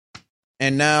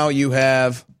you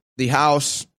have the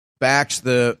House backs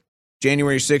the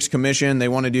January 6th commission. They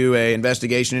want to do an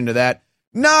investigation into that.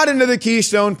 Not into the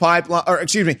Keystone Pipeline,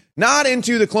 not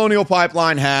into the Colonial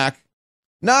Pipeline hack,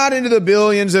 not into the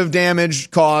billions of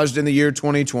damage caused in the year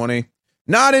 2020,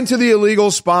 not into the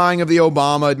illegal spying of the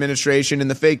Obama administration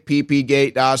and the fake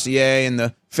PP-Gate dossier and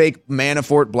the fake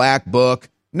Manafort Black Book.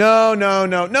 No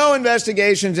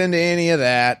investigations into any of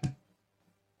that.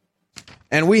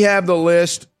 And we have the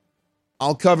list.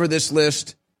 I'll cover this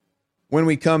list when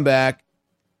we come back.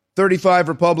 35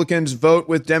 Republicans vote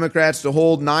with Democrats to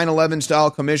hold 9/11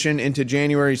 style commission into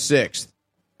January 6th.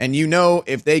 And you know,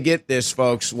 if they get this,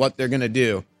 folks, what they're going to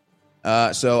do.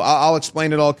 So I'll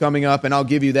explain it all coming up, and I'll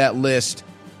give you that list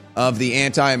of the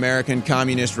anti-American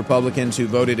communist Republicans who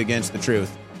voted against the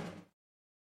truth.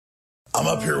 I'm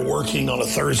up here working on a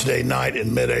Thursday night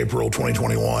in mid-April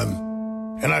 2021.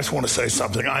 And I just want to say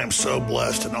something. I am so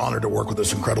blessed and honored to work with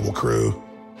this incredible crew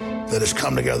that has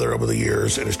come together over the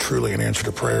years. It is truly an answer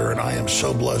to prayer. And I am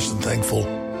so blessed and thankful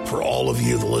for all of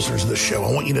you, the listeners of this show.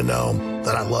 I want you to know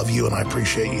that I love you and I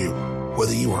appreciate you.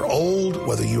 Whether you are old,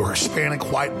 whether you are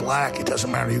Hispanic, white, black, it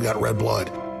doesn't matter. You got red blood.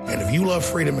 And if you love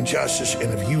freedom and justice,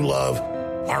 and if you love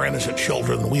our innocent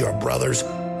children, we are brothers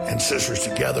and sisters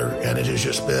together. And it has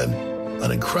just been an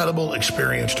incredible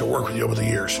experience to work with you over the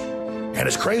years. And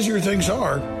as crazier things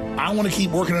are, I want to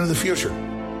keep working into the future.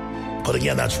 But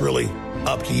again, that's really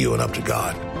up to you and up to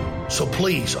God. So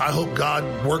please, I hope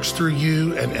God works through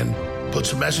you and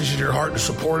puts a message in your heart to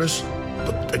support us.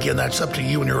 But again, that's up to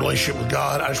you and your relationship with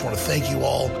God. I just want to thank you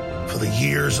all for the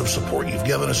years of support you've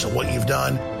given us and what you've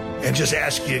done. And just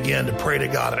ask you again to pray to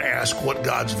God and ask what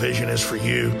God's vision is for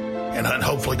you. And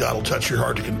hopefully God will touch your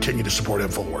heart to continue to support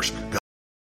InfoWars. God.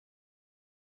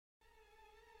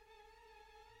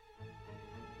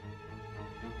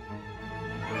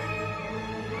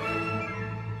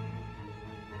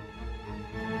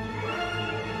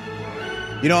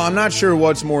 You know, I'm not sure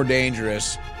what's more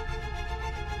dangerous.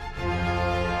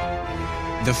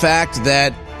 The fact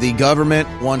that the government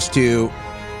wants to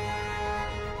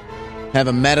have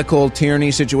a medical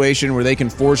tyranny situation where they can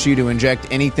force you to inject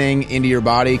anything into your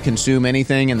body, consume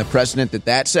anything, and the precedent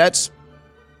that sets.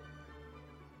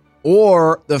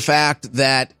 Or the fact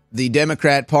that the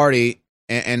Democrat Party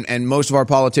and most of our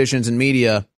politicians and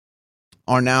media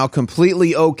are now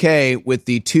completely okay with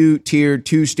the two-tiered,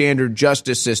 two-standard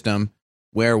justice system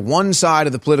where one side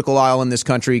of the political aisle in this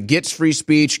country gets free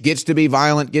speech, gets to be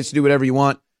violent, gets to do whatever you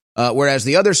want, whereas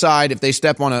the other side, if they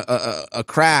step on a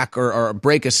crack or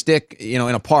break a stick, in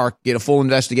a park, get a full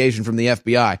investigation from the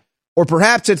FBI. Or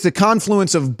perhaps it's the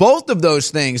confluence of both of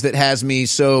those things that has me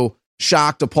so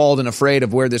shocked, appalled, and afraid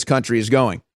of where this country is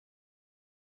going.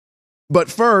 But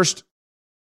first,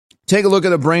 take a look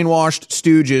at the brainwashed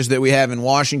stooges that we have in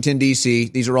Washington, D.C.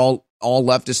 These are all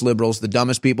leftist liberals, the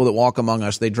dumbest people that walk among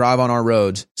us. They drive on our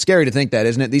roads. Scary to think that,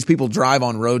 isn't it? These people drive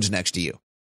on roads next to you.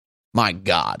 My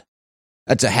God.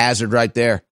 That's a hazard right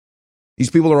there.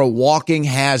 These people are a walking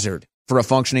hazard for a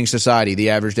functioning society, the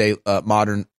average day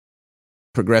modern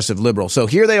progressive liberal. So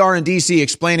here they are in D.C.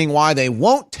 explaining why they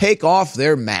won't take off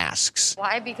their masks.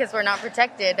 Why? Because we're not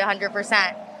protected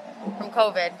 100% from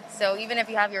COVID. So even if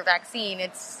you have your vaccine,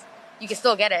 you can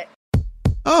still get it.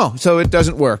 Oh, so it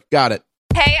doesn't work. Got it.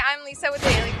 Hey, I'm Lisa with the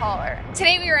Daily Caller.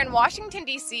 Today we are in Washington,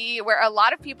 D.C., where a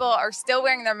lot of people are still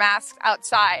wearing their masks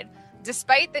outside,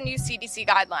 despite the new CDC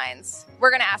guidelines.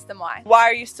 We're going to ask them why. Why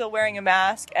are you still wearing a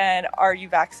mask, and are you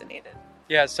vaccinated?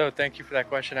 Yeah, so thank you for that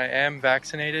question. I am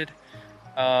vaccinated,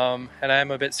 and I am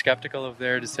a bit skeptical of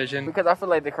their decision. Because I feel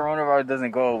like the coronavirus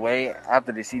doesn't go away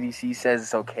after the CDC says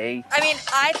it's okay. I mean,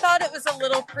 I thought it was a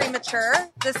little premature,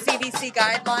 the CDC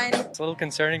guideline. It's a little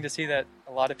concerning to see that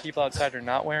a lot of people outside are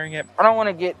not wearing it. I don't want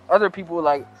to get other people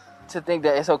to think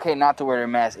that it's okay not to wear their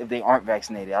mask if they aren't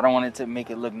vaccinated. I don't want it to make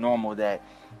it look normal that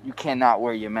you cannot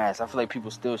wear your mask. I feel like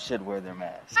people still should wear their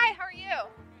masks. Hi, how are you?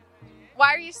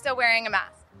 Why are you still wearing a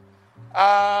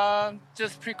mask?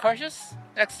 Just precautious,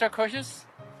 extra cautious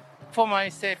for my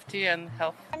safety and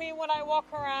health. I mean, when I walk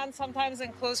around sometimes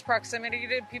in close proximity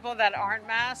to people that aren't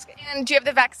masked. And do you have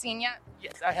the vaccine yet?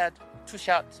 Yes, I had 2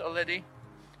 shots already,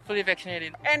 fully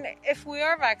vaccinated. And if we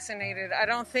are vaccinated, I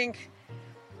don't think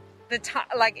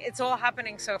it's all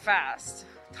happening so fast.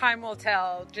 Time will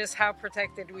tell just how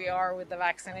protected we are with the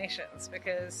vaccinations,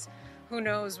 because who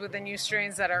knows with the new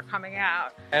strains that are coming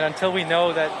out. And until we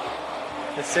know that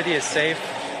the city is safe,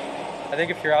 I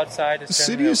think if you're outside, it's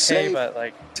generally okay, safe,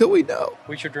 but till we know.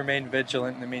 We should remain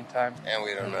vigilant in the meantime. And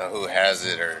we don't know who has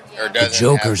it or doesn't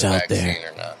Jokers have the out there.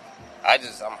 vaccine or not.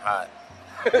 I'm hot.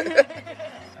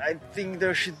 I think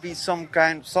there should be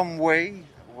some way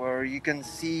where you can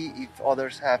see if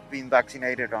others have been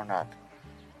vaccinated or not.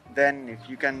 Then if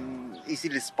you can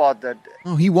easily spot that...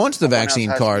 Oh, he wants the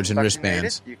vaccine cards and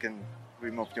wristbands. You can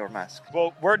remove your mask.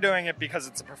 Well, we're doing it because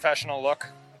it's a professional look.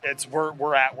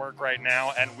 We're at work right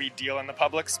now, and we deal in the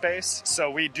public space. So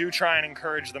we do try and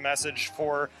encourage the message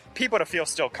for people to feel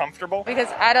still comfortable. Because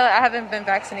I haven't been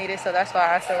vaccinated, so that's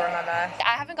why I still wear my mask.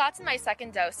 I haven't gotten my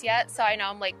second dose yet, so I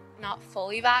know I'm not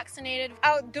fully vaccinated.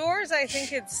 Outdoors, I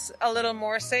think it's a little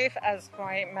more safe as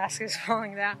my mask is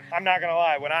falling down. I'm not going to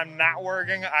lie. When I'm not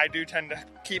working, I do tend to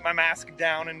keep my mask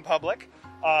down in public.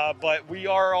 But we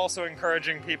are also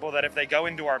encouraging people that if they go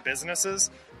into our businesses,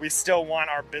 we still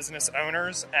want our business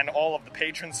owners and all of the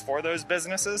patrons for those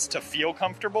businesses to feel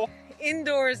comfortable.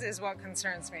 Indoors is what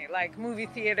concerns me, like movie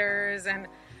theaters and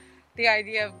the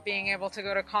idea of being able to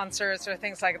go to concerts or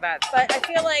things like that. But I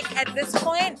feel like at this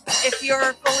point, if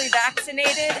you're fully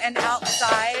vaccinated and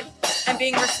outside and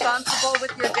being responsible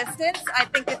with your distance, I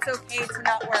think it's okay to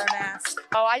not wear a mask.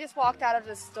 Oh, I just walked out of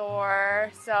the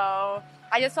store, so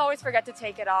I just always forget to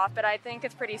take it off, but I think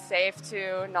it's pretty safe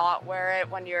to not wear it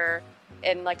when you're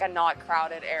in like a not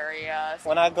crowded area.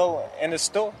 When I go in the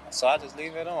store, so I just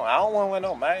leave it on. I don't want to wear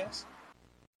no mask.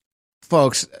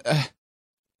 Folks,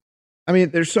 I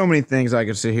mean, there's so many things I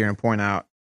could sit here and point out.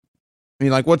 I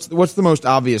mean, like, what's the most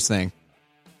obvious thing?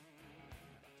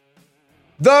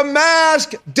 The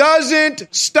mask doesn't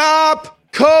stop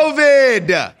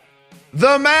COVID.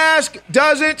 The mask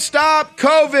doesn't stop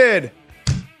COVID.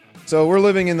 So we're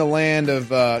living in the land of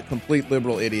complete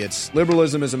liberal idiots.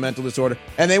 Liberalism is a mental disorder.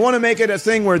 And they want to make it a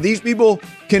thing where these people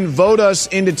can vote us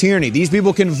into tyranny. These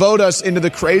people can vote us into the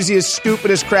craziest,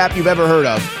 stupidest crap you've ever heard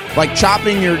of. Like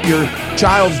chopping your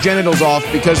child's genitals off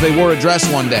because they wore a dress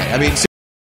one day. I mean,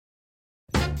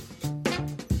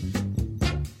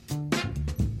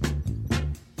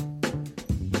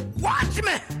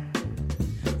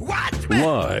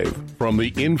 live from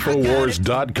the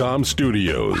Infowars.com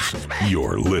studios,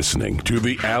 you're listening to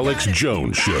The Alex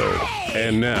Jones Show.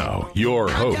 And now, your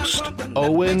host,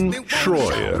 Owen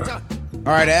Schroyer.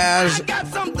 All right, as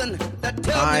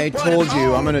I told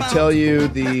you, I'm going to tell you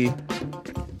the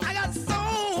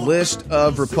list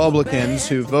of Republicans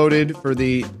who voted for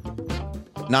the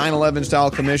 9/11 style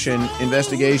commission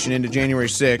investigation into January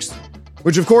 6th,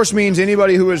 which of course means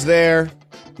anybody who was there,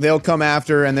 they'll come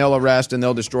after and they'll arrest and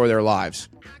they'll destroy their lives.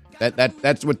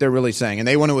 That's what they're really saying. And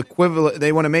they want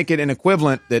to make it an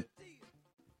equivalent that,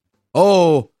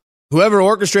 whoever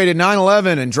orchestrated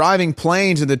 9/11 and driving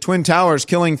planes in the Twin Towers,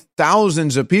 killing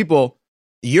thousands of people,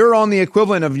 you're on the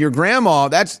equivalent of your grandma.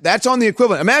 That's on the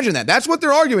equivalent. Imagine that. That's what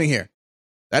they're arguing here.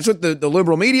 That's what the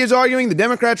liberal media is arguing. The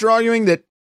Democrats are arguing that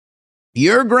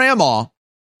your grandma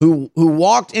who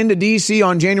walked into D.C.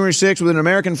 on January 6th with an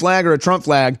American flag or a Trump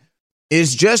flag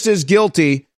is just as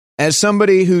guilty as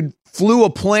somebody who flew a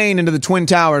plane into the Twin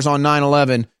Towers on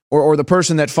 9/11 or the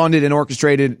person that funded and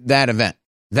orchestrated that event.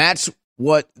 That's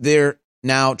what they're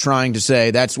now trying to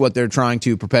say. That's what they're trying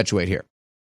to perpetuate here.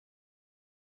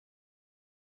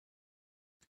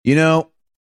 You know,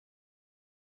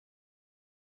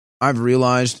 I've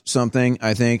realized something,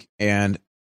 I think, and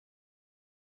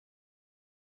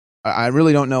I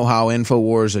really don't know how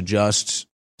InfoWars adjusts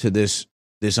to this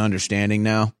understanding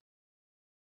now.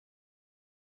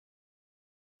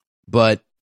 But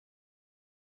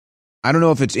I don't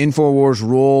know if it's InfoWars'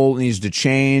 role needs to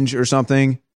change or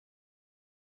something.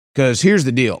 Because here's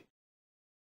the deal.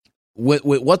 With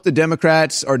what the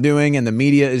Democrats are doing and the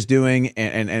media is doing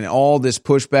and all this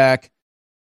pushback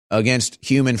against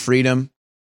human freedom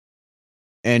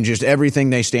and just everything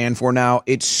they stand for now,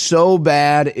 it's so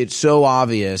bad, it's so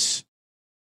obvious.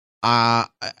 I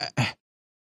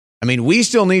mean, we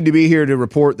still need to be here to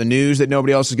report the news that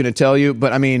nobody else is going to tell you,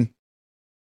 but I mean,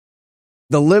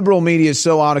 the liberal media is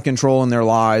so out of control in their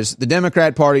lies. The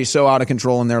Democrat Party is so out of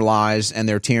control in their lies and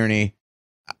their tyranny.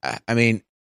 I mean,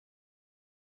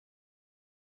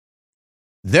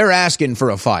 they're asking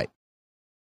for a fight.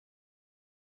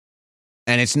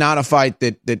 And it's not a fight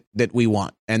that we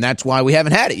want. And that's why we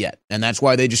haven't had it yet. And that's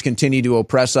why they just continue to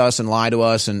oppress us and lie to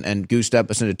us and goose step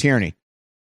us into tyranny.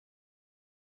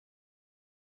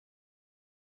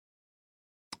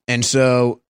 And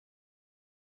so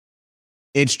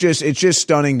it's just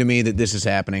stunning to me that this is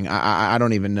happening. I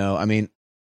don't even know. I mean,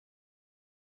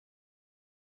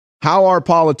 how our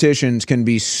politicians can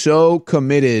be so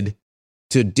committed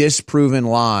to disproven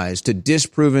lies, to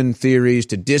disproven theories,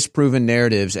 to disproven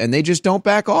narratives, and they just don't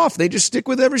back off. They just stick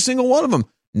with every single one of them.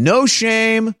 No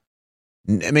shame.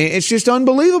 I mean, it's just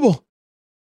unbelievable.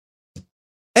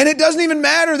 And it doesn't even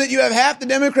matter that you have half the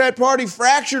Democrat Party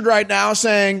fractured right now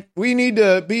saying we need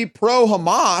to be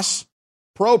pro-Hamas,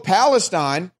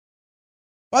 pro-Palestine.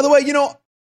 By the way,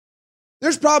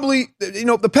 there's probably,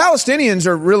 the Palestinians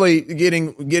are really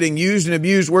getting used and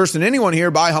abused worse than anyone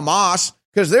here by Hamas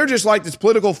because they're just like this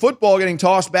political football getting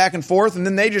tossed back and forth, and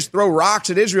then they just throw rocks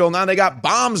at Israel. Now they got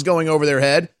bombs going over their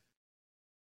head.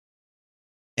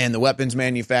 And the weapons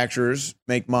manufacturers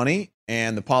make money,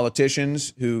 and the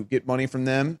politicians who get money from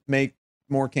them get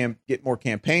more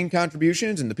campaign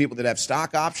contributions, and the people that have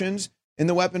stock options in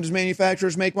the weapons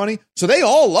manufacturers make money. So they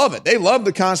all love it. They love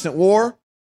the constant war.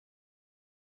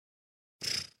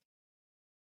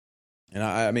 And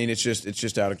I mean, it's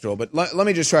just out of control. But let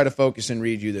me just try to focus and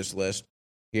read you this list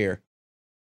here.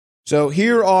 So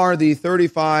here are the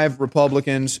 35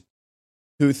 Republicans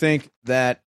who think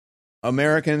that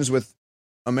Americans with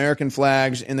American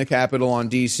flags in the Capitol on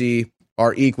D.C.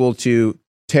 are equal to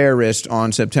terrorists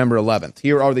on September 11th.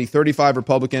 Here are the 35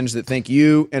 Republicans that think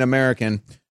you, an American,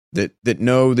 that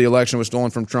know the election was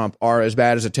stolen from Trump, are as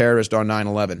bad as a terrorist on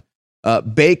 9/11.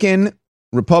 Bacon,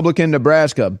 Republican,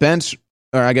 Nebraska. Bentz,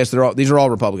 or I guess these are all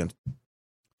Republicans.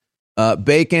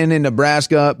 Bacon in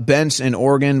Nebraska, Bentz in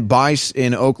Oregon, Bice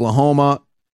in Oklahoma,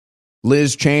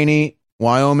 Liz Cheney,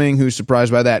 Wyoming, who's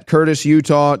surprised by that, Curtis,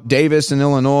 Utah, Davis in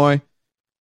Illinois,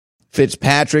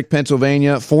 Fitzpatrick,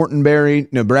 Pennsylvania,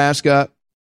 Fortenberry, Nebraska,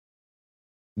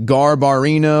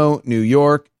 Garbarino, New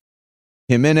York,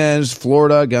 Jimenez,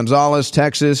 Florida, Gonzales,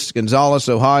 Texas, Gonzales,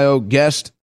 Ohio,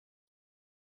 Guest,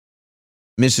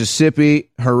 Mississippi,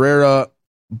 Herrera,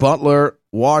 Butler,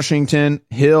 Washington,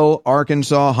 Hill,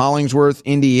 Arkansas, Hollingsworth,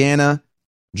 Indiana,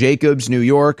 Jacobs, New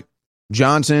York,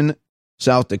 Johnson,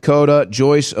 South Dakota,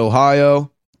 Joyce,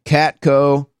 Ohio,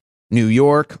 Catco, New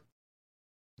York,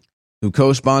 who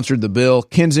co-sponsored the bill,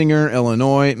 Kinzinger,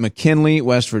 Illinois, McKinley,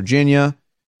 West Virginia,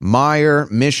 Meyer,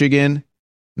 Michigan,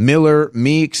 Miller,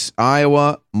 Meeks,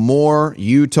 Iowa, Moore,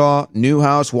 Utah,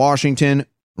 Newhouse, Washington,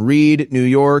 Reed, New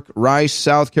York, Rice,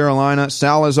 South Carolina,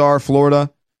 Salazar,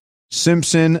 Florida,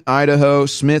 Simpson, Idaho,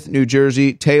 Smith, New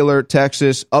Jersey, Taylor,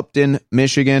 Texas, Upton,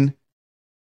 Michigan,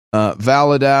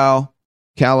 Valladolid,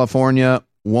 California,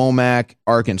 Womack,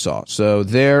 Arkansas. So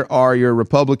there are your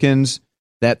Republicans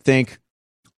that think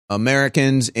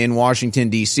Americans in Washington,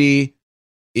 D.C.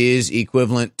 is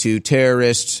equivalent to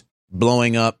terrorists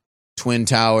blowing up Twin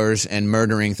Towers and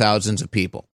murdering thousands of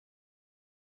people.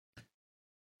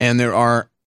 And there are,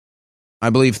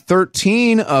 I believe,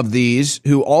 13 of these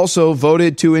who also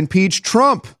voted to impeach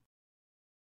Trump.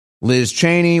 Liz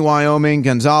Cheney, Wyoming,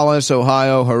 Gonzales,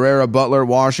 Ohio, Herrera, Butler,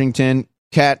 Washington,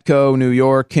 Catco, New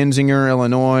York, Kinzinger,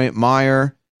 Illinois,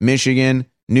 Meyer, Michigan,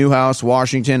 Newhouse,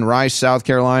 Washington, Rice, South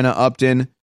Carolina, Upton,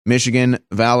 Michigan,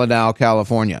 Valladolid,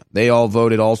 California. They all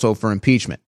voted also for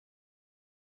impeachment.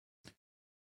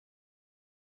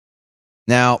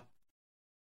 Now,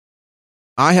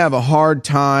 I have a hard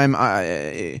time.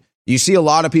 You see a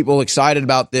lot of people excited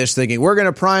about this, thinking, we're going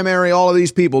to primary all of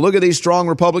these people. Look at these strong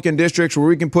Republican districts where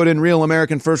we can put in real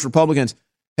American first Republicans.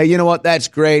 Hey, you know what? That's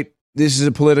great. This is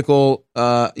a political,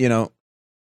 the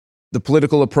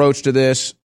political approach to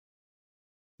this,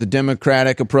 the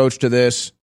Democratic approach to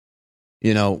this,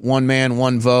 one man,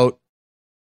 one vote,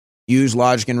 use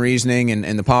logic and reasoning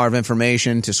and the power of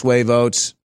information to sway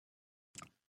votes.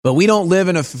 But we don't live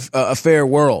in a fair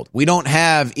world. We don't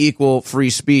have equal free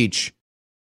speech.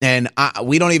 And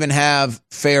we don't even have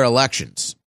fair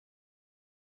elections.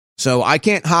 So I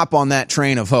can't hop on that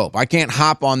train of hope. I can't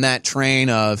hop on that train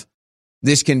of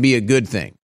this can be a good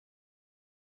thing.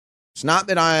 It's not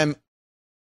that I'm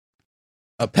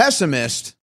a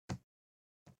pessimist.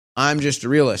 I'm just a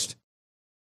realist.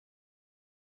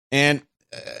 And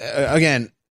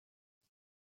again,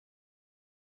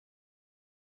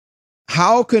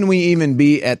 how can we even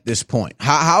be at this point?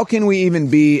 How can we even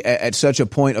be at such a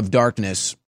point of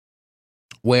darkness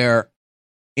where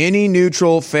any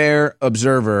neutral, fair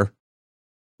observer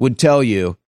would tell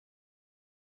you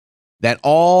that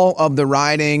all of the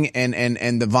rioting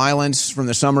and the violence from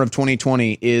the summer of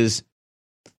 2020 is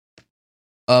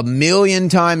a million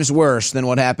times worse than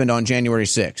what happened on January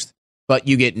 6th. But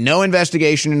you get no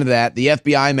investigation into that. The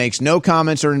FBI makes no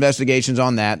comments or investigations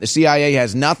on that. The CIA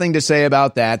has nothing to say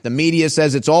about that. The media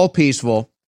says it's all peaceful.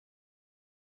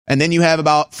 And then you have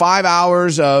about 5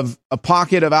 hours of a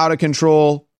pocket of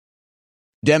out-of-control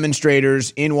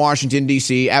demonstrators in Washington,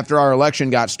 D.C. after our election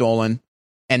got stolen.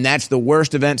 And that's the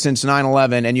worst event since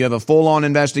 9/11. And you have a full-on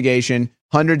investigation,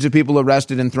 hundreds of people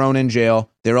arrested and thrown in jail.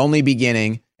 They're only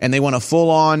beginning. And they want to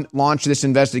full-on launch this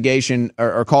investigation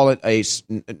or call it a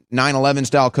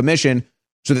 9/11-style commission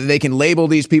so that they can label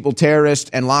these people terrorists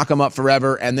and lock them up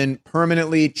forever and then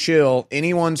permanently chill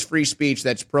anyone's free speech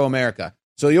that's pro-America.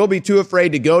 So you'll be too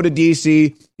afraid to go to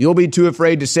D.C. You'll be too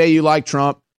afraid to say you like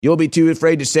Trump. You'll be too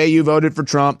afraid to say you voted for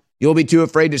Trump. You'll be too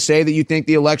afraid to say that you think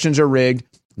the elections are rigged.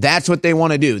 That's what they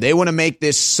want to do. They want to make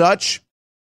this such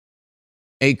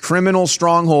a criminal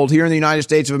stronghold here in the United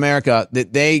States of America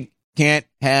that they can't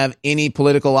have any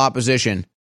political opposition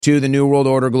to the New World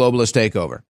Order globalist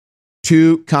takeover,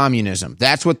 to communism.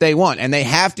 That's what they want. And they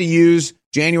have to use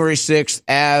January 6th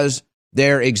as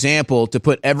their example to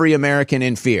put every American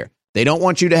in fear. They don't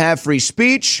want you to have free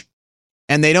speech,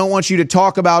 and they don't want you to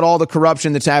talk about all the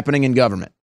corruption that's happening in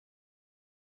government.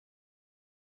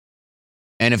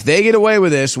 And if they get away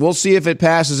with this, we'll see if it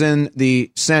passes in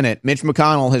the Senate. Mitch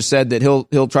McConnell has said that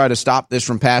he'll try to stop this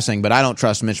from passing, but I don't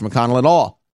trust Mitch McConnell at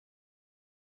all.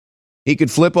 He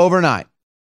could flip overnight.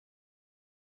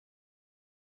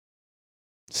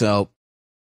 So,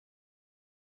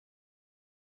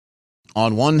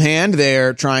 on one hand,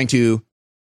 they're trying to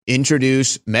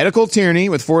introduce medical tyranny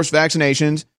with forced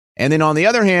vaccinations. And then on the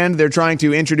other hand, they're trying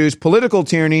to introduce political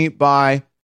tyranny by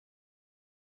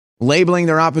labeling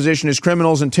their opposition as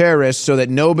criminals and terrorists so that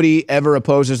nobody ever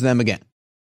opposes them again.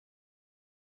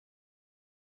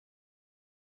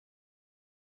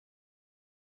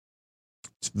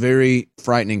 very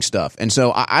frightening stuff. And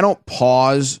so I don't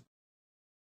pause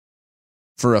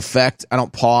for effect. I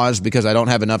don't pause because I don't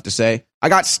have enough to say. I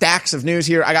got stacks of news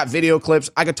here. I got video clips.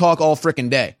 I could talk all freaking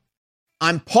day.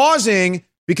 I'm pausing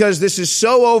because this is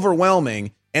so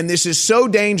overwhelming and this is so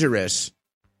dangerous.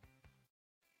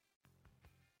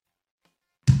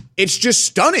 It's just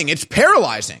stunning. It's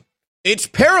paralyzing. It's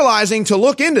paralyzing to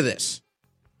look into this.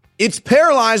 It's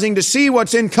paralyzing to see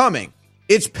what's incoming.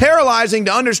 It's paralyzing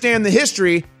to understand the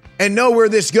history and know where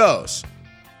this goes.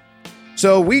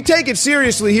 So we take it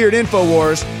seriously here at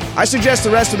InfoWars. I suggest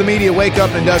the rest of the media wake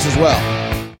up and does as well.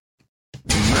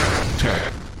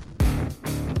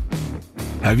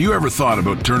 Have you ever thought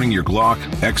about turning your Glock,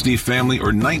 XD Family, or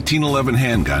 1911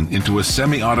 handgun into a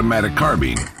semi-automatic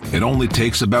carbine? It only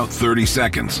takes about 30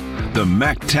 seconds. The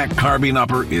MacTech Carbine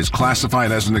Upper is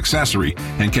classified as an accessory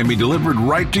and can be delivered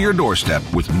right to your doorstep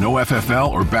with no FFL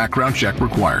or background check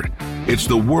required. It's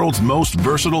the world's most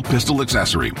versatile pistol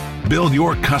accessory. Build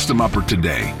your custom upper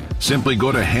today. Simply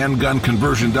go to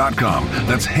handgunconversion.com.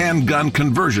 That's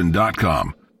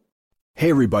handgunconversion.com. Hey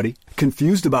everybody,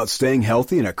 confused about staying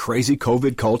healthy in a crazy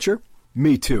COVID culture?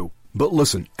 Me too. But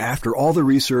listen, after all the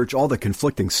research, all the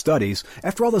conflicting studies,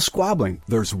 after all the squabbling,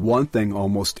 there's one thing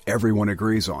almost everyone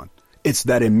agrees on. It's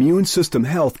that immune system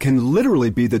health can literally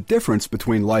be the difference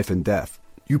between life and death.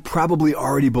 You probably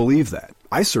already believe that.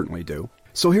 I certainly do.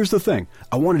 So here's the thing.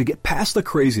 I wanted to get past the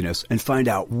craziness and find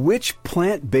out which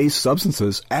plant-based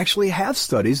substances actually have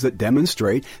studies that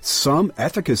demonstrate some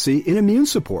efficacy in immune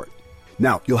support.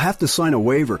 Now, you'll have to sign a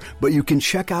waiver, but you can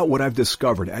check out what I've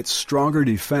discovered at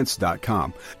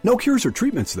StrongerDefense.com. No cures or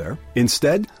treatments there.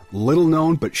 Instead,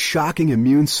 little-known but shocking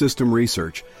immune system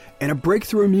research and a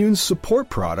breakthrough immune support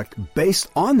product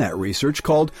based on that research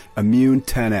called Immune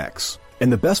 10X.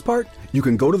 And the best part? You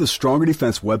can go to the Stronger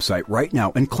Defense website right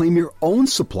now and claim your own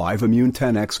supply of Immune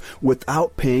 10X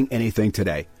without paying anything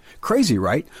today. Crazy,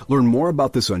 right? Learn more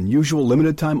about this unusual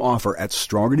limited-time offer at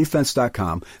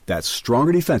StrongerDefense.com. That's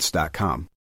StrongerDefense.com.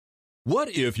 What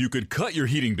if you could cut your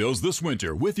heating bills this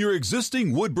winter with your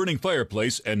existing wood-burning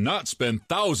fireplace and not spend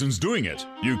thousands doing it?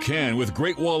 You can with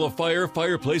Great Wall of Fire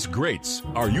fireplace grates.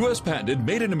 Our U.S.-patented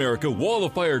made-in-America Wall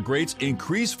of Fire grates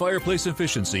increase fireplace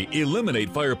efficiency,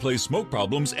 eliminate fireplace smoke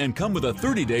problems, and come with a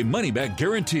 30-day money-back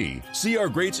guarantee. See our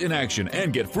grates in action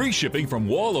and get free shipping from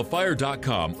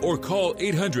walloffire.com or call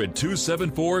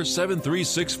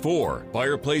 800-274-7364.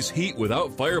 Fireplace heat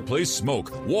without fireplace smoke.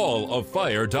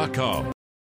 walloffire.com.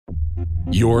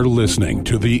 You're listening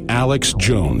to The Alex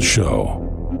Jones Show.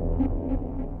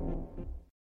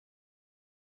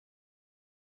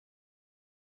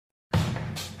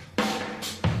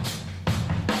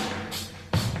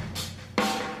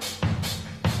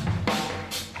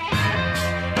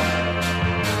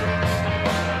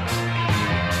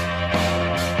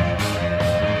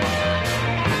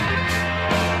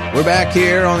 We're back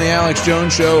here on The Alex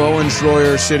Jones Show. Owen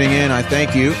Schroyer sitting in. I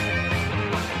thank you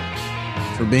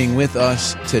for being with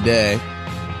us today.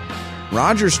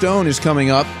 Roger Stone is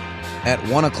coming up at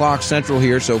 1 o'clock Central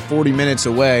here, so 40 minutes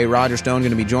away. Roger Stone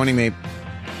going to be joining me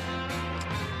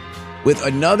with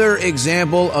another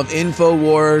example of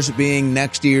InfoWars being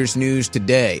next year's news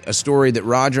today. A story that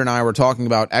Roger and I were talking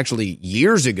about actually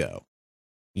years ago.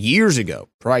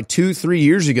 Probably 2-3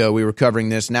 years ago we were covering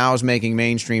this. Now is making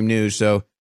mainstream news, so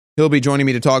he'll be joining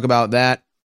me to talk about that,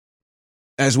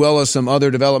 as well as some other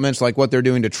developments like what they're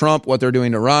doing to Trump, what they're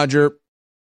doing to Roger.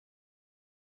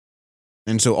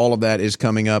 And so all of that is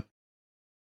coming up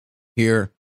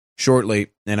here shortly.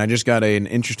 And I just got an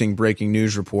interesting breaking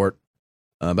news report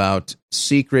about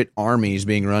secret armies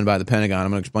being run by the Pentagon.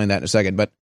 I'm going to explain that in a second.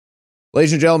 But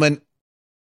ladies and gentlemen,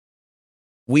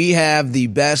 we have the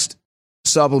best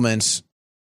supplements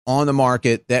on the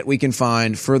market that we can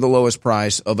find for the lowest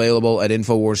price available at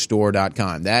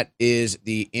InfoWarsStore.com. That is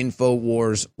the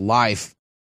InfoWars Life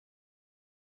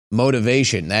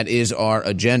motivation. That is our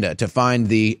agenda, to find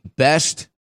the best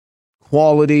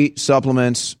quality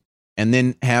supplements and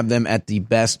then have them at the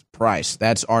best price.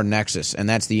 That's our nexus, and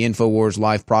that's the InfoWars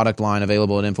Life product line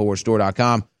available at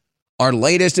InfoWarsStore.com. Our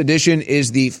latest addition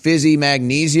is the Fizzy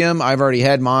Magnesium. I've already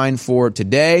had mine for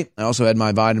today. I also had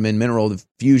my vitamin mineral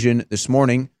fusion this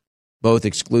morning, both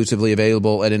exclusively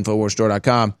available at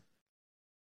InfoWarsStore.com.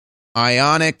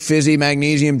 Ionic Fizzy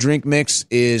Magnesium Drink Mix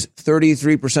is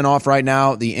 33% off right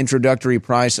now, the introductory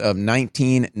price of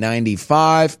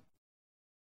 $19.95.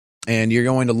 And you're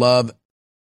going to love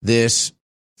this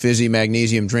Fizzy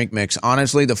Magnesium Drink Mix.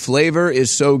 Honestly, the flavor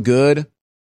is so good,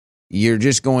 you're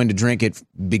just going to drink it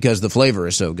because the flavor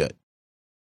is so good.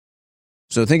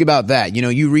 So think about that. You know,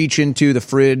 you reach into the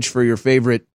fridge for your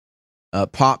favorite a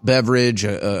pop beverage,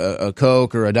 a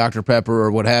Coke or a Dr. Pepper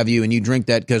or what have you, and you drink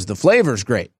that because the flavor's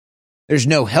great. There's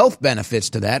no health benefits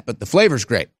to that, but the flavor's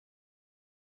great.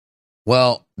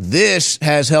 Well, this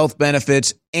has health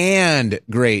benefits and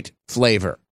great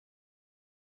flavor.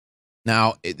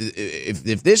 Now,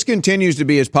 if this continues to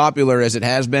be as popular as it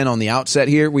has been on the outset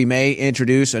here, we may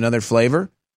introduce another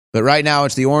flavor. But right now,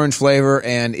 it's the orange flavor,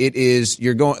 and it is,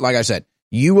 you're going, like I said,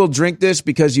 you will drink this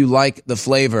because you like the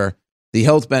flavor. The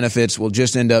health benefits will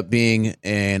just end up being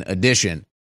an addition.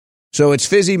 So it's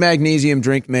Fizzy Magnesium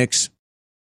Drink Mix.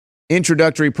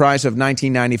 Introductory price of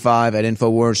 $19.95 at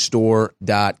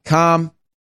InfoWarsStore.com.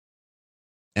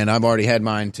 And I've already had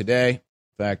mine today. In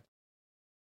fact,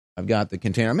 I've got the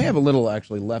container. I may have a little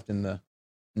actually left in the...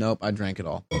 Nope, I drank it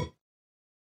all.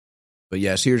 But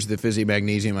yes, here's the Fizzy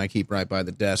Magnesium I keep right by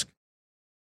the desk.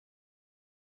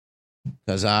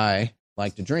 Because I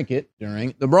like to drink it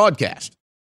during the broadcast.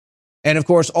 And, of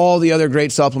course, all the other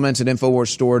great supplements at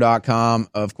InfoWarsStore.com.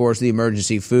 Of course, the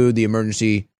emergency food, the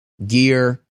emergency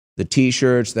gear, the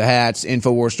T-shirts, the hats,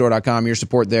 InfoWarsStore.com. Your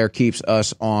support there keeps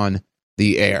us on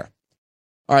the air.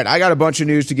 All right, I got a bunch of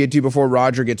news to get to before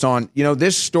Roger gets on. You know,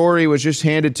 this story was just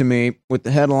handed to me with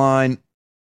the headline,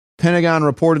 Pentagon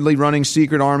reportedly running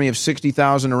secret army of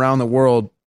 60,000 around the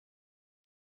world.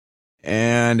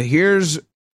 And here's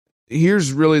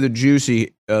really the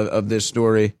juicy of this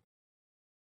story.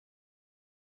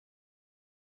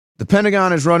 The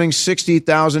Pentagon is running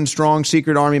 60,000 strong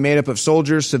secret army made up of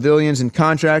soldiers, civilians, and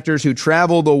contractors who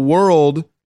travel the world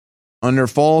under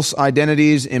false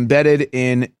identities embedded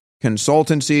in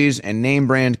consultancies and name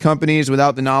brand companies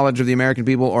without the knowledge of the American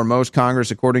people or most Congress,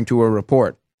 according to a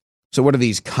report. So what are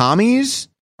these commies?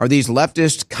 Are these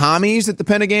leftist commies that the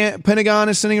Pentagon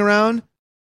is sending around?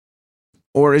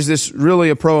 Or is this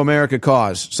really a pro-America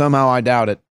cause? Somehow I doubt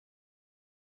it.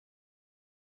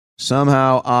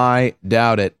 Somehow I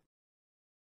doubt it.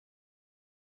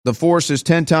 The force is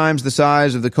 10 times the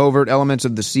size of the covert elements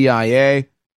of the CIA.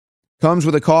 Comes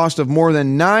with a cost of more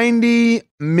than $90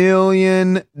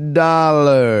 million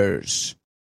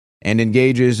and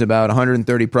engages about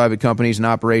 130 private companies and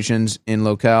operations in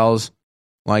locales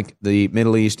like the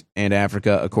Middle East and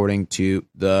Africa, according to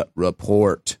the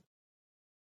report.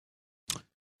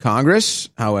 Congress,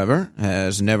 however,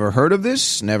 has never heard of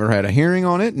this, never had a hearing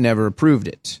on it, never approved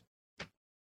it.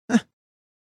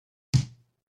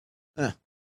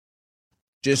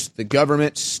 Just the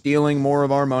government stealing more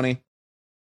of our money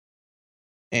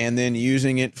and then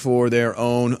using it for their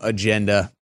own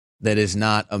agenda that is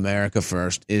not America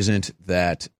first. Isn't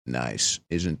that nice?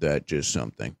 Isn't that just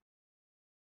something?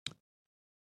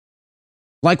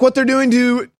 Like what they're doing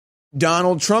to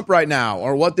Donald Trump right now,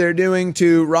 or what they're doing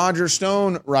to Roger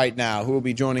Stone right now, who will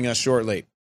be joining us shortly.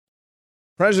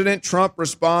 President Trump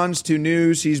responds to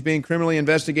news he's being criminally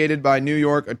investigated by New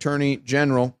York Attorney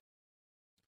General.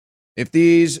 If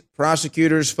these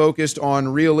prosecutors focused on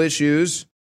real issues,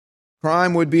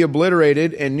 crime would be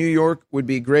obliterated and New York would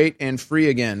be great and free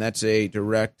again. That's a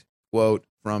direct quote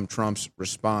from Trump's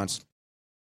response.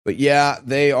 But yeah,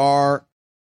 they are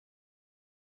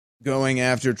going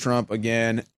after Trump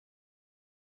again.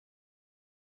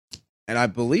 And I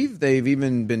believe they've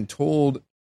even been told,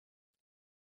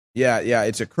 yeah,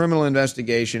 it's a criminal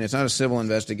investigation. It's not a civil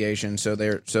investigation. So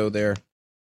they're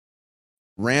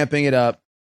ramping it up.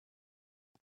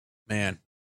 Man,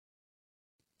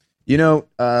 you know,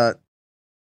 I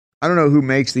don't know who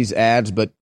makes these ads,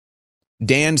 but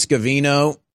Dan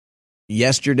Scavino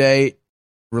yesterday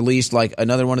released like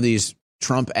another one of these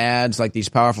Trump ads, like these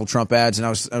powerful Trump ads. And I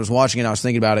was watching it. I was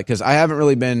thinking about it because I haven't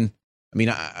really been,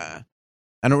 I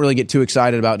don't really get too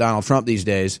excited about Donald Trump these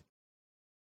days.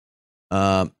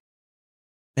 Hey,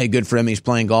 good for him. He's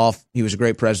playing golf. He was a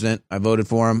great president. I voted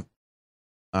for him.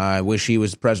 I wish he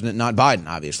was president, not Biden,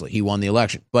 obviously. He won the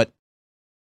election. But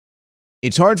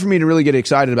it's hard for me to really get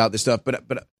excited about this stuff.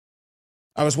 But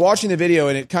I was watching the video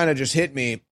and it kind of just hit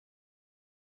me.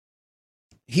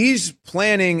 He's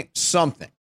planning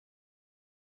something.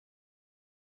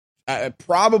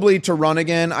 Probably to run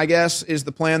again, I guess, is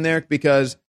the plan there.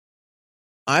 Because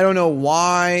I don't know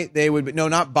why they would... No,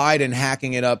 not Biden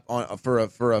hacking it up for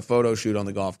a photo shoot on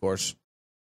the golf course.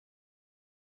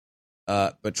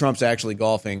 But Trump's actually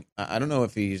golfing. I don't know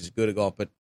if he's good at golf, but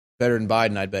better than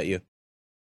Biden, I'd bet you.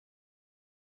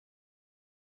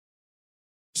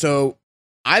 So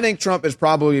I think Trump is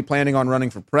probably planning on running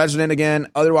for president again.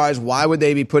 Otherwise, why would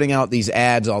they be putting out these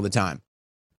ads all the time?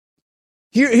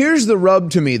 Here's the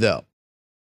rub to me, though.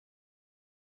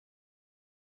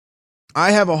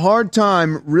 I have a hard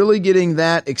time really getting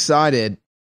that excited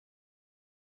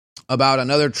about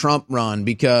another Trump run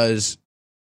because...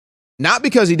 Not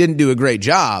because he didn't do a great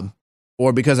job.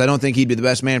 or because I don't think he'd be the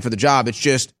best man for the job. It's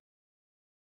just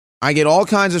I get all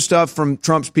kinds of stuff from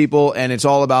Trump's people, and it's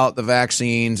all about the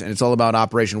vaccines, and it's all about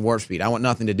Operation Warp Speed. I want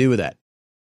nothing to do with that.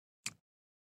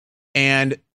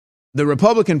 And the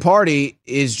Republican Party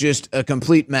is just a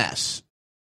complete mess,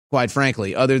 quite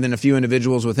frankly, other than a few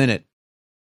individuals within it.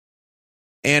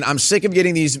 And I'm sick of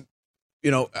getting these,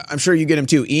 I'm sure you get them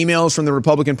too, emails from the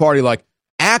Republican Party like,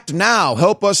 act now,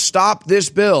 help us stop this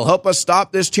bill, help us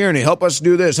stop this tyranny, help us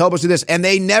do this, help us do this. And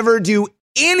they never do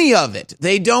any of it.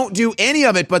 They don't do any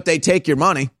of it, but they take your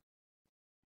money.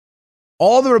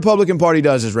 All the Republican Party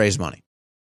does is raise money.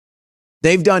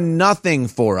 They've done nothing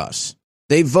for us.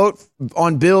 They vote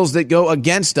on bills that go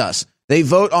against us. They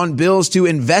vote on bills to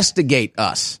investigate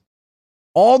us.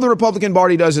 All the Republican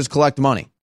Party does is collect money.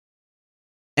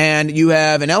 And you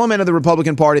have an element of the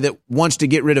Republican Party that wants to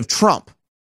get rid of Trump.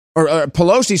 Or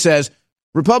Pelosi says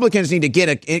Republicans need to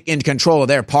get in control of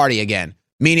their party again,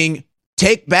 meaning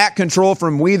take back control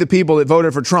from we, the people that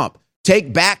voted for Trump.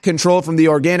 Take back control from the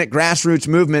organic grassroots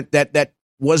movement that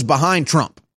was behind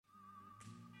Trump.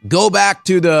 Go back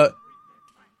to the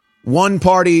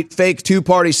one-party, fake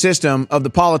two-party system of the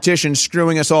politicians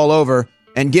screwing us all over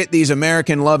and get these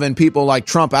American-loving people like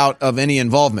Trump out of any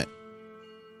involvement.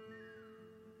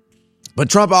 But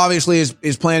Trump obviously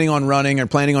is planning on running or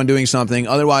planning on doing something.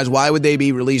 Otherwise, why would they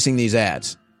be releasing these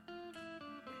ads?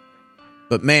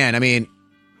 But man, I mean,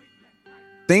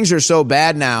 things are so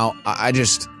bad now. I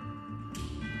just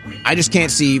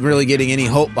can't see really getting any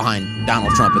hope behind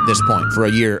Donald Trump at this point for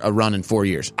a run in 4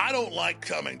 years. I don't like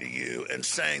coming to you and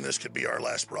saying this could be our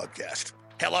last broadcast.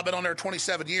 Hell, I've been on there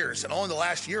 27 years, and only the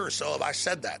last year or so have I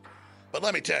said that. But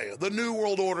let me tell you, the New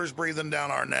World Order is breathing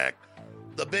down our neck.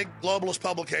 The big globalist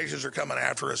publications are coming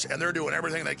after us, and they're doing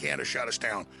everything they can to shut us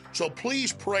down. So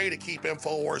please pray to keep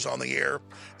InfoWars on the air,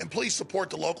 and please support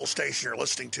the local station you're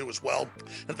listening to as well.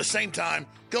 At the same time,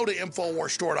 go to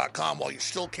InfoWarsStore.com while you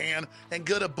still can and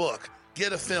get a book,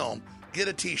 get a film, get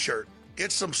a T-shirt,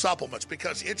 get some supplements,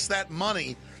 because it's that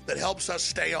money that helps us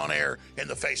stay on air in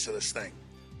the face of this thing.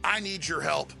 I need your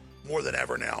help more than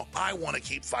ever now. I want to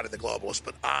keep fighting the globalists,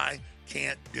 but I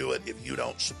can't do it if you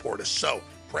don't support us. So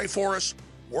pray for us,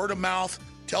 word of mouth,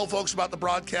 tell folks about the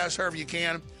broadcast however you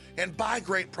can, and buy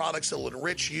great products that will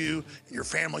enrich you and your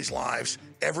family's lives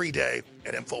every day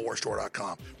at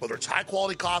InfoWarsStore.com. Whether it's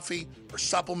high-quality coffee or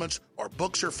supplements or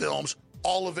books or films,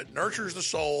 all of it nurtures the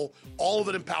soul, all of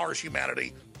it empowers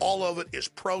humanity, all of it is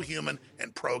pro-human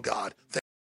and pro-God.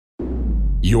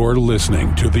 You're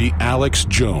listening to The Alex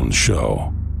Jones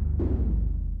Show.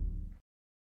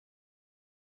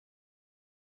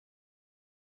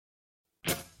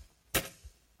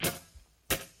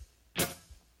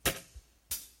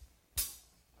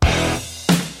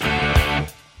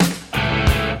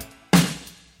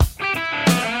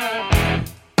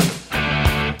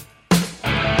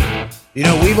 You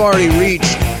know, we've already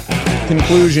reached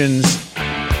conclusions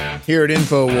here at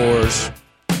InfoWars,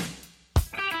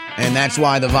 and that's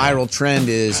why the viral trend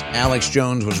is Alex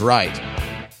Jones was right.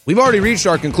 We've already reached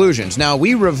our conclusions. Now,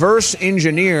 we reverse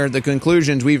engineer the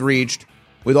conclusions we've reached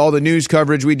with all the news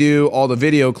coverage we do, all the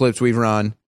video clips we've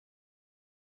run.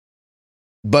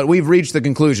 But we've reached the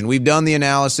conclusion. We've done the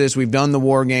analysis. We've done the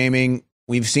wargaming.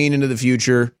 We've seen into the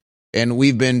future, and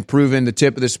we've been proven the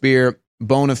tip of the spear,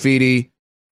 bona fide.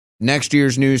 Next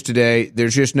year's news today,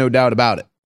 there's just no doubt about it.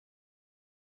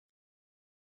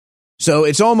 So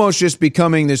it's almost just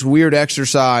becoming this weird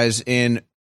exercise in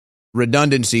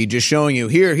redundancy, just showing you,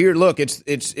 here, look, it's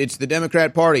the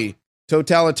Democrat Party,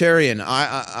 totalitarian,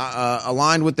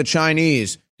 aligned with the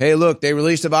Chinese. Hey, look, they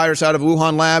released a virus out of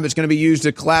Wuhan lab. It's going to be used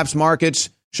to collapse markets,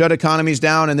 shut economies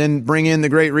down, and then bring in the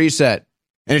Great Reset.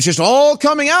 And it's just all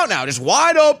coming out now, just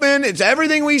wide open. It's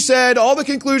everything we said, all the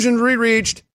conclusions we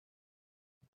reached.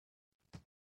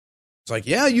 It's like,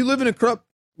 yeah, you live in a corrupt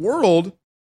world.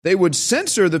 They would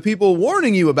censor the people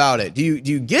warning you about it. Do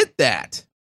you get that?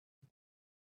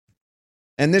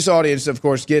 And this audience, of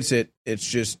course, gets it. It's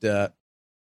just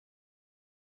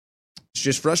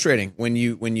frustrating when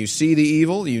you see the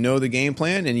evil, you know the game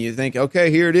plan, and you think, okay,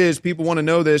 here it is. People want to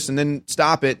know this, and then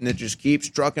stop it, and it just keeps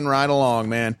trucking right along,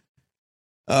 man.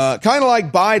 Kind of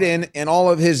like Biden and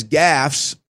all of his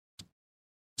gaffes.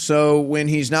 So when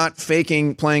he's not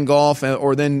faking playing golf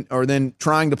or then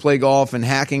trying to play golf and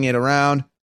hacking it around,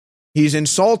 he's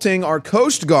insulting our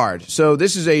Coast Guard. So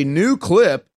this is a new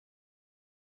clip.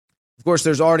 Of course,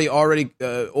 there's already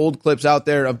old clips out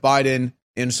there of Biden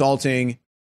insulting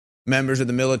members of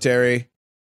the military,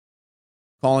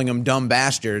 calling them dumb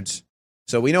bastards.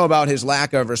 So we know about his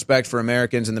lack of respect for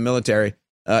Americans and the military.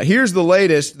 Here's the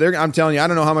latest. I'm telling you, I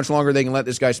don't know how much longer they can let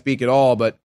this guy speak at all,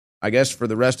 but I guess for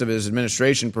the rest of his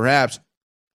administration, perhaps.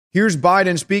 Here's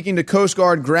Biden speaking to Coast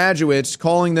Guard graduates,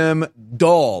 calling them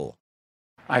dull.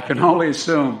 I can only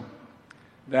assume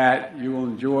that you will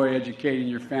enjoy educating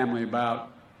your family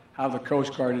about how the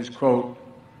Coast Guard is, quote,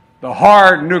 the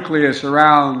hard nucleus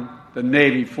around the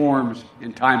Navy forms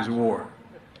in times of war.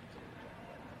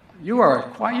 You're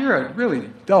a really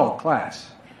dull class.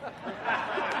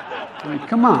 I mean,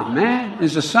 come on, man.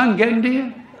 Is the sun getting to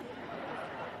you?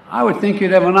 I would think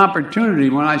you'd have an opportunity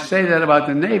when I say that about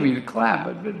the Navy to clap,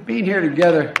 but being here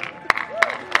together.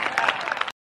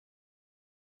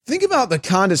 Think about the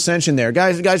condescension there.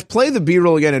 Guys, play the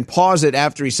B-roll again and pause it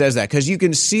after he says that, because you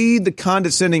can see the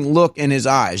condescending look in his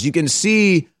eyes. You can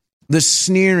see the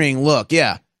sneering look.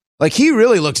 Yeah, like he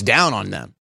really looks down on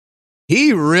them.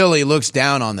 He really looks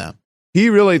down on them. He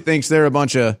really thinks they're a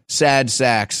bunch of sad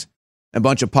sacks, a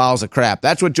bunch of piles of crap.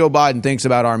 That's what Joe Biden thinks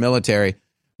about our military.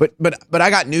 But I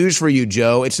got news for you,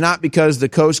 Joe. It's not because the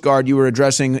Coast Guard you were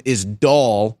addressing is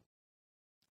dull.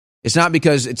 It's not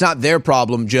because it's not their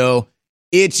problem, Joe.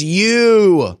 It's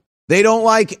you. They don't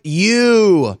like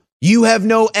you. You have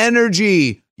no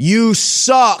energy. You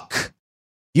suck.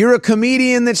 You're a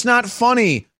comedian that's not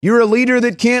funny. You're a leader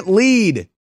that can't lead.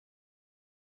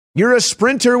 You're a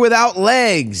sprinter without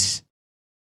legs.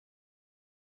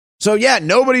 So yeah,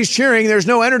 nobody's cheering. There's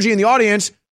no energy in the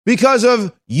audience because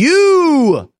of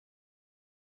you.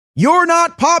 You're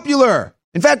not popular.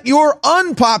 In fact, you're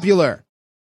unpopular.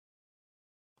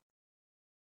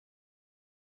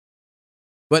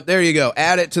 But there you go.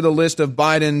 Add it to the list of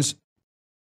Biden's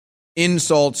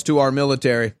insults to our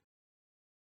military.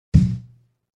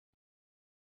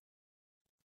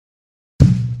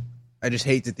 I just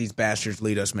hate that these bastards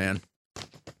lead us, man.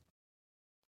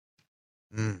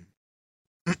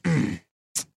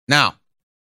 Now,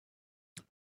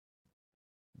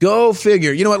 go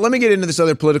figure. You know what? Let me get into this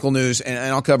other political news, and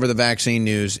I'll cover the vaccine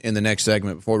news in the next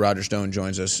segment before Roger Stone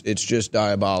joins us. It's just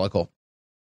diabolical.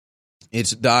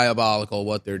 It's diabolical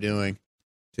what they're doing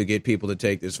to get people to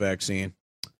take this vaccine.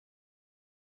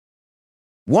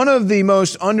 One of the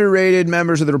most underrated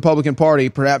members of the Republican Party,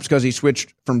 perhaps because he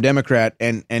switched from Democrat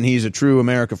and he's a true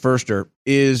America firster,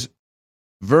 is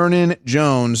Vernon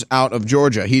Jones out of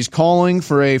Georgia. He's calling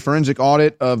for a forensic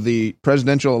audit of the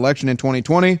presidential election in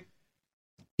 2020.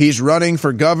 He's running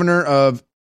for governor of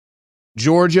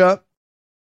Georgia.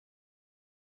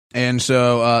 And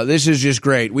so this is just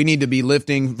great. We need to be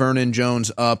lifting Vernon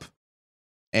Jones up.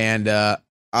 And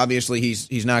obviously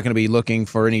he's not going to be looking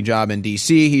for any job in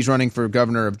D.C. He's running for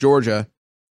governor of Georgia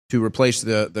to replace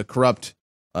the corrupt,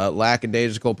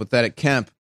 lackadaisical, pathetic Kemp.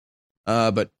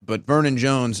 But Vernon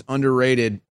Jones,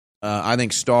 underrated, I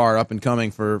think, star, up and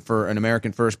coming for an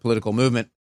American first political movement.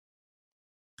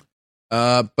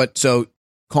 But so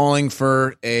calling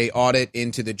for a audit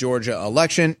into the Georgia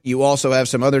election. You also have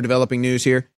some other developing news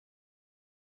here.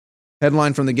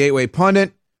 Headline from the Gateway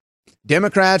Pundit.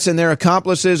 Democrats and their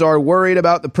accomplices are worried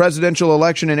about the presidential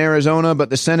election in Arizona,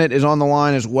 but the Senate is on the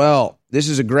line as well. This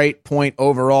is a great point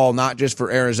overall, not just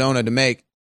for Arizona to make.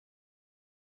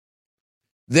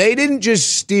 They didn't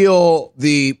just steal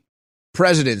the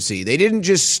presidency. They didn't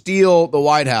just steal the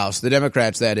White House, the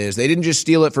Democrats, that is. They didn't just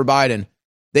steal it for Biden.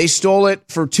 They stole it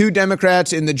for two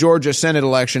Democrats in the Georgia Senate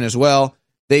election as well.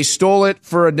 They stole it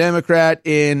for a Democrat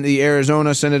in the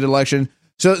Arizona Senate election.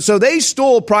 So they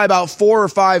stole probably about 4 or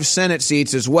 5 Senate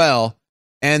seats as well.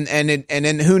 And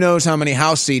then who knows how many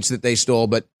House seats that they stole.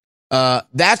 But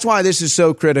that's why this is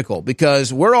so critical,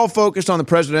 because we're all focused on the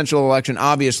presidential election,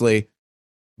 obviously.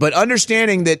 But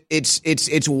understanding that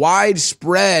it's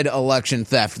widespread election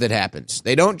theft that happens.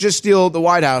 They don't just steal the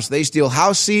White House. They steal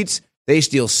House seats. They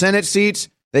steal Senate seats.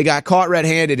 They got caught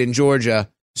red-handed in Georgia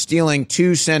stealing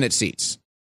 2 Senate seats.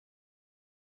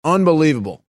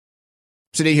 Unbelievable.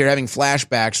 Sitting here having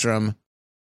flashbacks from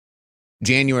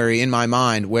January in my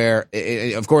mind where,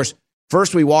 of course,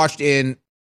 first we watched in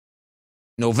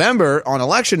November on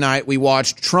election night, we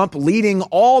watched Trump leading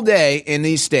all day in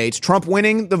these states, Trump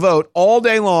winning the vote all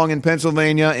day long in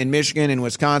Pennsylvania, in Michigan, in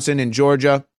Wisconsin, in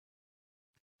Georgia.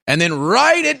 And then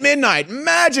right at midnight,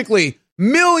 magically,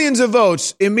 millions of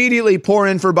votes immediately pour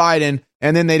in for Biden,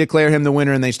 and then they declare him the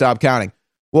winner and they stop counting.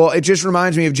 Well, it just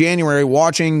reminds me of January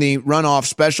watching the runoff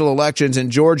special elections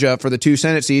in Georgia for the 2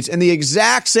 Senate seats, and the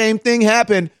exact same thing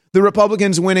happened. The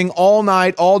Republicans winning all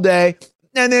night, all day,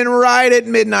 and then right at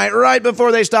midnight, right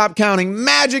before they stop counting,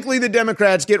 magically the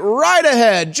Democrats get right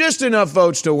ahead, just enough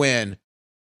votes to win.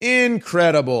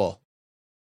 Incredible.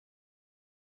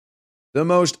 The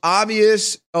most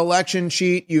obvious election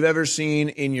cheat you've ever seen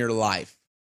in your life.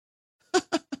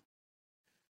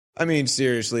 I mean,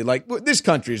 seriously, like, this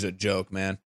country's a joke,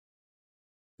 man.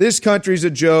 This country's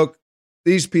a joke.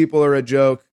 These people are a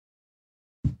joke.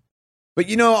 But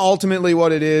you know ultimately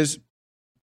what it is?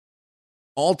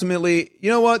 Ultimately,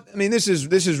 you know what? I mean, this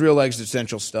is real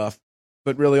existential stuff.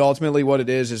 But really, ultimately what it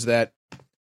is that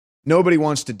nobody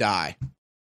wants to die.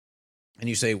 And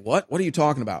you say, what? What are you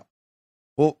talking about?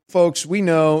 Well, folks, we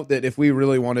know that if we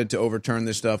really wanted to overturn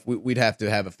this stuff, we'd have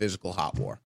to have a physical hot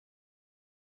war.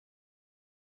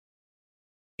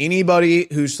 Anybody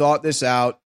who's thought this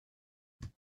out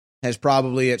has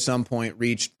probably at some point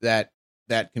reached that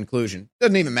conclusion.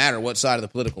 Doesn't even matter what side of the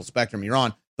political spectrum you're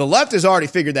on. The left has already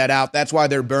figured that out. That's why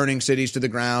they're burning cities to the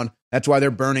ground. That's why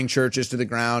they're burning churches to the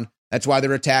ground. That's why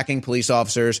they're attacking police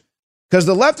officers. Because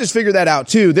the left has figured that out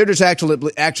too. They're just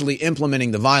actually implementing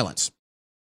the violence.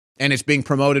 And it's being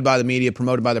promoted by the media,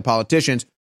 promoted by their politicians.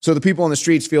 So the people on the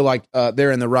streets feel like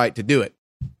they're in the right to do it.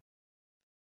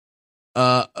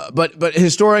 But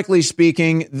historically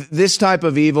speaking, this type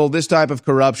of evil, this type of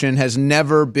corruption has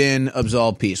never been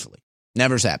absolved peacefully.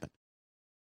 Never's happened.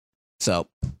 So,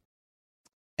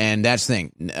 and that's the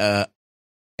thing. And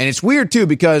it's weird too,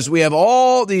 because we have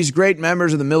all these great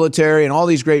members of the military and all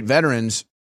these great veterans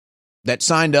that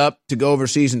signed up to go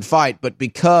overseas and fight. But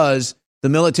because the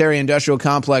military-industrial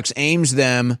complex aims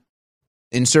them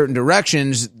in certain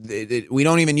directions, we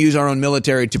don't even use our own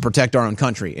military to protect our own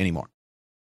country anymore.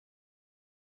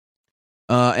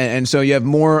 And so you have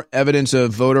more evidence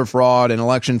of voter fraud and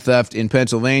election theft in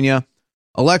Pennsylvania.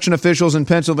 Election officials in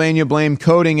Pennsylvania blame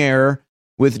coding error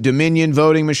with Dominion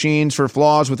voting machines for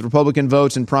flaws with Republican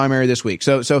votes in primary this week.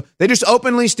 So they just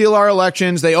openly steal our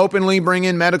elections. They openly bring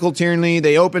in medical tyranny.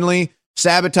 They openly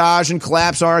sabotage and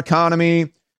collapse our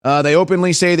economy. They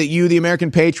openly say that you, the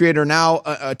American patriot, are now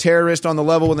a terrorist on the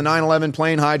level with a 9/11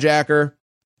 plane hijacker.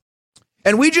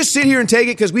 And we just sit here and take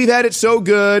it because we've had it so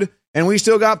good, and we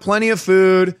still got plenty of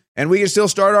food, and we can still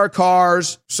start our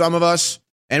cars, some of us,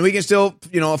 and we can still,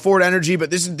 afford energy, but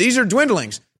these are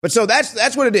dwindlings. But so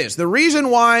that's what it is. The reason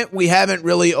why we haven't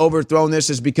really overthrown this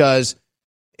is because,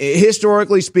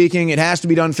 historically speaking, it has to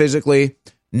be done physically.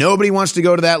 Nobody wants to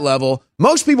go to that level.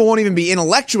 Most people won't even be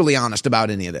intellectually honest about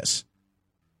any of this.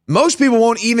 Most people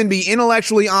won't even be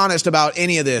intellectually honest about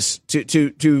any of this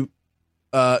to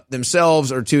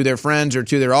themselves or to their friends or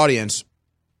to their audience.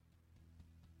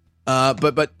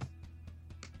 But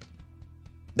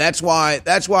that's why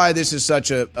this is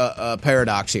such a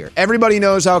paradox here. Everybody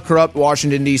knows how corrupt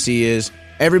Washington, D.C. is.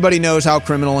 Everybody knows how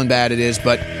criminal and bad it is.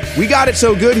 But we got it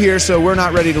so good here, so we're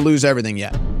not ready to lose everything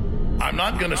yet. I'm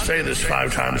not going to say this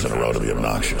 5 times in a row to be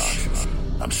obnoxious.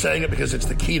 I'm saying it because it's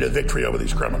the key to victory over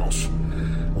these criminals.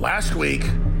 Last week,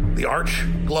 the arch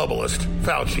globalist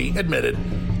Fauci admitted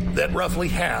that roughly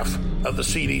half of the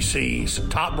CDC's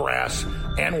top brass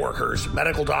and workers,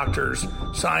 medical doctors,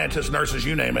 scientists, nurses,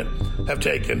 you name it, have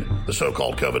taken the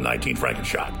so-called COVID-19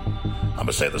 Frankenshot. I'm going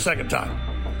to say it the second time.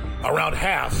 Around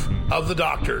half of the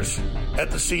doctors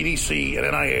at the CDC and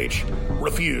NIH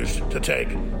refused to take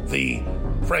the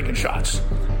Frankenshots.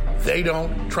 They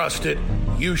don't trust it.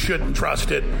 You shouldn't trust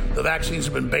it. The vaccines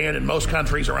have been banned in most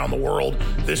countries around the world.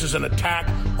 This is an attack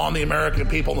on the American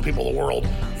people and the people of the world.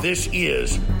 This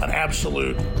is an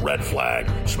absolute red flag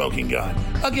smoking gun.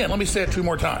 Again, let me say it 2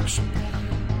 more times.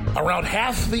 Around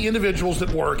half the individuals that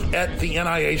work at the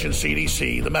NIH and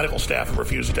CDC, the medical staff, have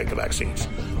refused to take the vaccines.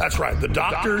 That's right. The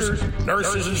doctors,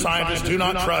 nurses, and scientists do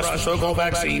not trust the so-called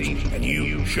vaccines, and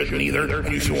you shouldn't either.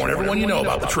 And you should warn everyone you know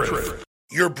about the truth.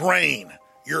 Your brain,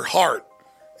 your heart,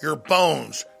 your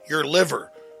bones, your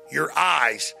liver, your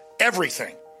eyes,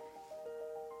 everything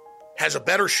has a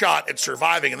better shot at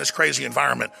surviving in this crazy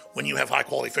environment when you have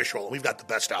high-quality fish oil. We've got the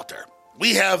best out there.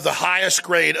 We have the highest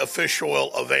grade of fish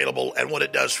oil available, and what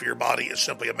it does for your body is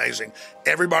simply amazing.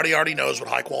 Everybody already knows what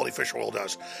high-quality fish oil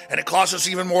does, and it costs us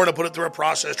even more to put it through a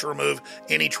process to remove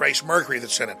any trace mercury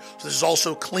that's in it. So this is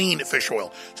also clean fish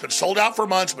oil. It's been sold out for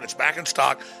months, but it's back in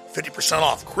stock, 50%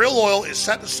 off. Krill oil is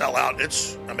set to sell out.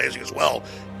 It's amazing as well.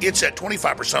 It's at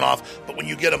 25% off, but when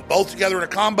you get them both together in a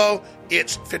combo,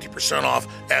 it's 50% off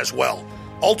as well.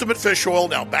 Ultimate Fish Oil,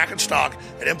 now back in stock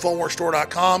at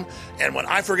InfoWarsStore.com. And when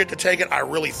I forget to take it, I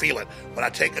really feel it. When I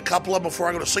take a couple of them before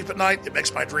I go to sleep at night, it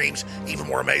makes my dreams even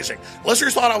more amazing.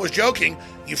 Listeners thought I was joking.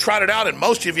 You've tried it out, and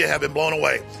most of you have been blown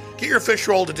away. Get your fish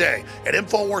oil today at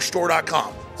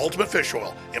InfoWarsStore.com. Ultimate Fish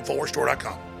Oil,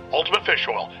 InfoWarsStore.com. Ultimate Fish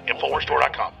Oil,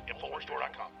 InfoWarsStore.com.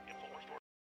 InfoWarsStore.com.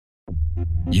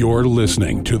 You're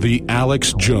listening to The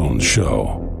Alex Jones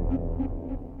Show.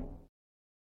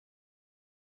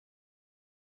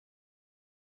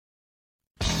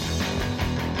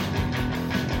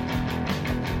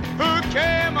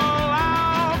 Came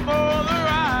along for the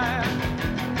ride.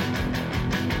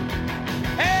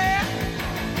 Hey,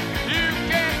 you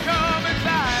can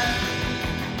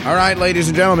All right, ladies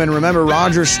and gentlemen, remember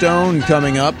Roger Stone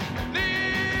coming up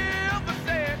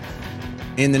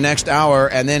in the next hour,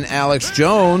 and then Alex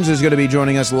Jones is going to be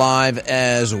joining us live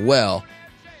as well.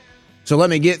 So let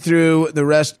me get through the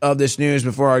rest of this news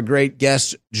before our great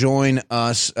guests join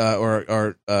us,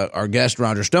 or our guest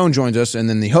Roger Stone joins us, and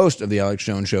then the host of the Alex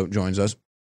Jones Show joins us.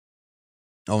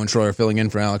 Owen Schroyer filling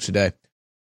in for Alex today.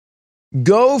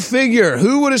 Go figure.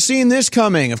 Who would have seen this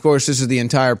coming? Of course, this is the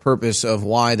entire purpose of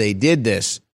why they did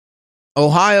this.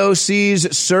 Ohio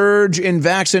sees surge in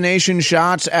vaccination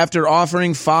shots after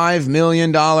offering $5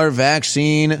 million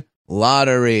vaccine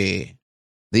lottery.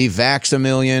 The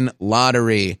Vax-A-Million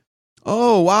lottery.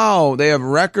 Oh, wow. They have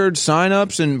record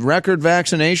signups and record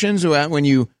vaccinations when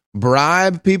you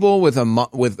bribe people with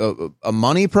a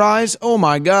money prize. Oh,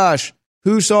 my gosh.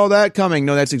 Who saw that coming?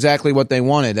 No, that's exactly what they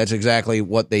wanted. That's exactly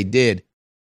what they did.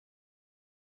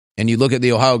 And you look at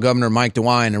the Ohio governor, Mike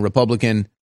DeWine, a Republican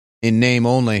in name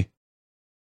only.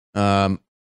 I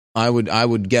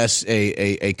would guess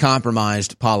a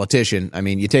compromised politician. I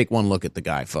mean, you take one look at the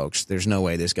guy, folks. There's no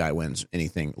way this guy wins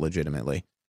anything legitimately.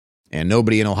 And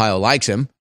nobody in Ohio likes him.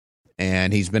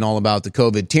 And he's been all about the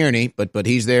COVID tyranny, but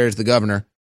he's there as the governor.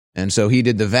 And so he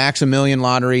did the Vax-A-Million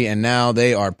lottery, and now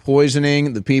they are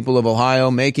poisoning the people of Ohio,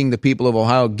 making the people of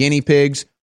Ohio guinea pigs.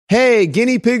 Hey,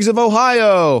 guinea pigs of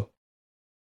Ohio!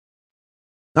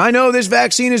 I know this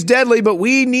vaccine is deadly, but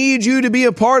we need you to be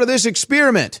a part of this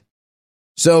experiment.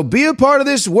 So be a part of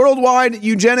this worldwide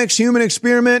eugenics human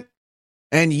experiment,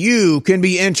 and you can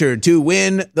be entered to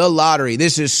win the lottery.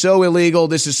 This is so illegal.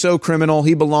 This is so criminal.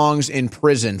 He belongs in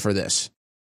prison for this.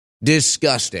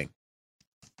 Disgusting.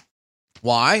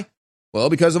 Why?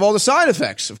 Well, because of all the side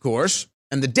effects, of course,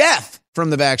 and the death from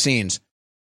the vaccines.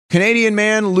 Canadian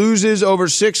man loses over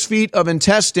 6 feet of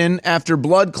intestine after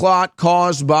blood clot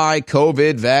caused by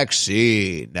COVID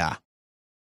vaccine.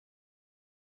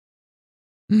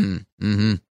 And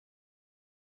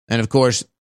of course,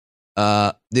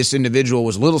 this individual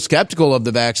was a little skeptical of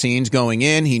the vaccines going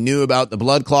in. He knew about the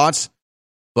blood clots,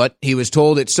 but he was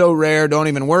told it's so rare, don't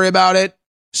even worry about it.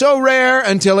 So rare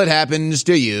until it happens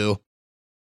to you.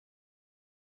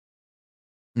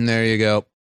 And there you go.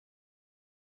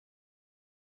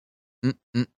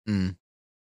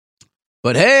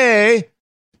 But hey,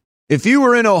 if you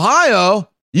were in Ohio,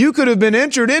 you could have been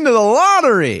entered into the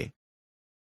lottery.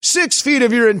 6 feet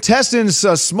of your intestines,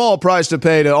 a small price to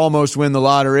pay to almost win the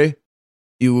lottery.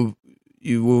 You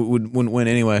wouldn't win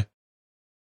anyway.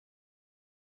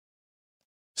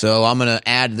 So I'm going to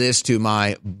add this to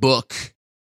my book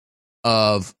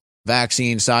of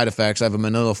vaccine side effects. I have a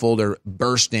manila folder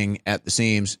bursting at the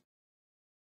seams.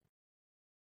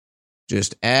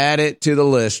 Just add it to the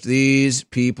list. These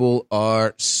people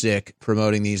are sick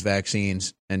promoting these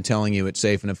vaccines and telling you it's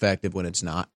safe and effective when it's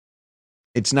not.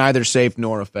 It's neither safe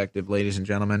nor effective, ladies and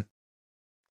gentlemen.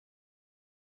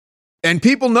 And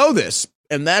people know this.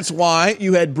 And that's why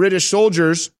you had British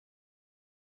soldiers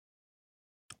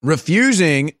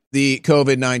refusing the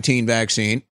COVID-19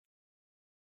 vaccine.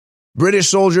 British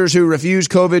soldiers who refuse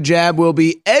COVID jab will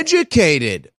be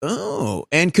educated.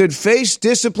 And could face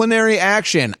disciplinary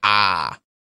action.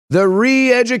 The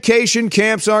re-education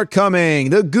camps are coming.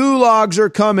 The gulags are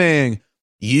coming.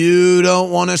 You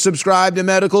don't want to subscribe to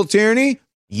medical tyranny?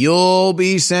 You'll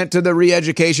be sent to the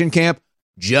re-education camp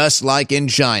just like in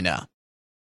China.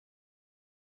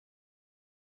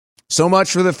 So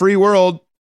much for the free world.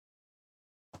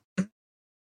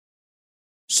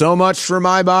 So much for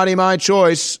my body, my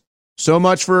choice. So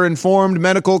much for informed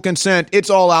medical consent.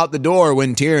 It's all out the door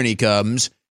when tyranny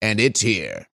comes, and it's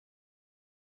here.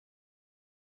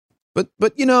 But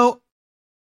you know,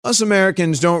 us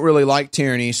Americans don't really like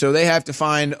tyranny, so they have to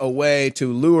find a way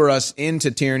to lure us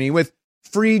into tyranny with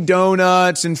free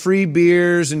donuts and free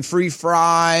beers and free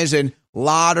fries and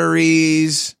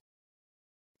lotteries.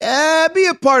 Be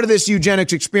a part of this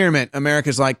eugenics experiment.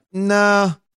 America's like,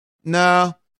 no.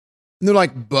 And they're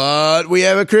like, but we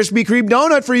have a Krispy Kreme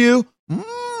donut for you.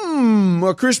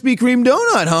 A Krispy Kreme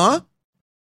donut, huh?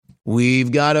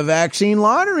 We've got a vaccine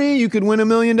lottery. You could win $1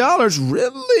 million.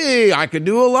 Really? I could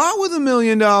do a lot with $1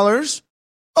 million.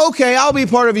 Okay, I'll be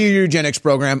part of your eugenics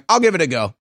program. I'll give it a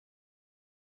go.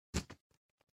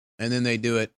 And then they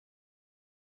do it.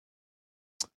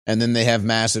 And then they have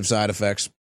massive side effects.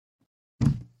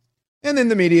 And then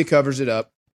the media covers it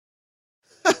up.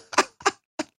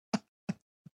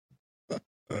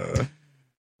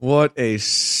 What a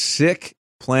sick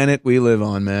planet we live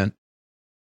on, man.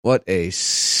 What a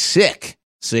sick,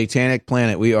 satanic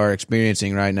planet we are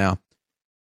experiencing right now.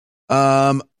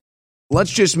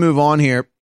 Let's just move on here.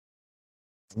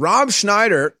 Rob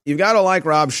Schneider, you've got to like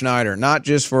Rob Schneider, not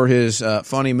just for his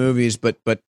funny movies, but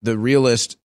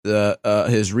realist,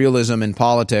 his realism in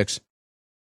politics.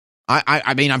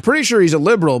 I mean, I'm pretty sure he's a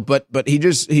liberal, but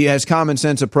he has common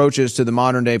sense approaches to the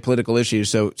modern day political issues.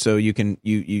 So you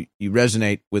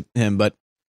resonate with him. But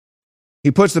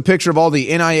he puts the picture of all the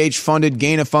NIH funded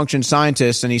gain of function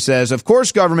scientists, and he says, of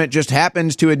course, government just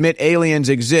happens to admit aliens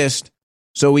exist,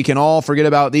 so we can all forget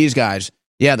about these guys.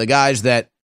 Yeah, the guys that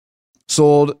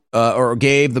sold or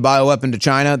gave the bioweapon to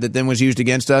China that then was used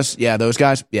against us. Yeah, those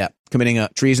guys. Yeah, committing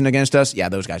treason against us. Yeah,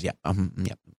 those guys. Yeah,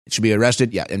 yeah. It should be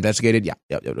arrested. Yeah, investigated. Yeah.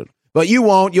 But you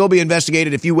won't. You'll be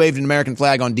investigated if you waved an American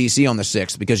flag on D.C. on the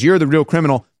 6th, because you're the real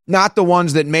criminal, not the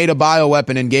ones that made a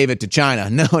bioweapon and gave it to China.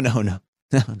 No.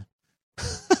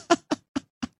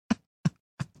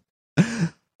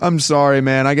 I'm sorry,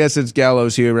 man. I guess it's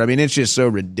gallows humor. I mean, it's just so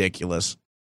ridiculous.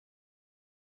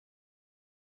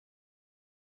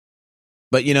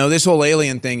 But, you know, this whole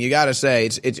alien thing, you got to say,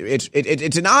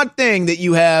 it's an odd thing that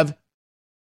you have,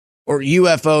 or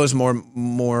UFOs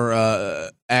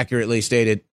more accurately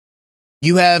stated.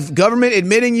 You have government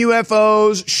admitting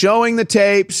UFOs, showing the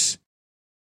tapes,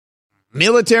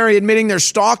 military admitting they're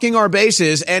stalking our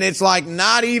bases, and it's like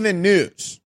not even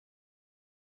news.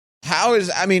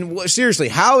 Seriously,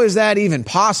 how is that even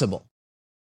possible?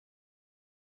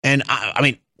 And I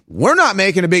mean, we're not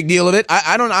making a big deal of it.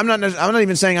 I'm not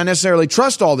even saying I necessarily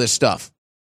trust all this stuff.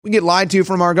 We get lied to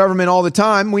from our government all the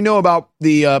time. We know about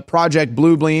the Project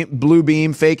Blue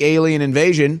Beam fake alien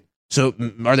invasion. So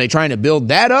are they trying to build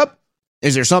that up?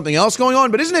 Is there something else going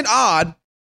on? But isn't it odd?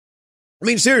 I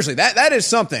mean, seriously, that is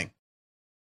something.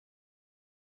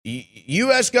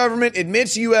 U.S. government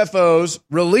admits UFOs,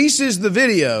 releases the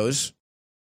videos,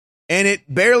 and it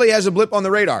barely has a blip on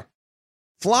the radar.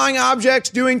 Flying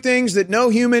objects doing things that no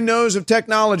human knows of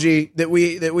technology that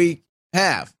we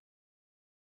have.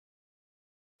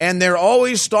 And they're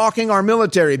always stalking our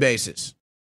military bases.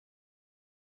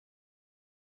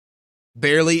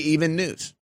 Barely even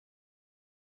news.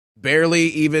 Barely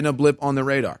even a blip on the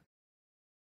radar.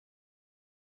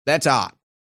 That's odd.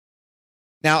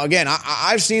 Now, again,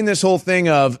 I've seen this whole thing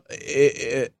of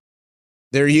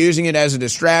they're using it as a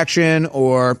distraction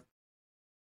or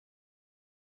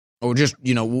just,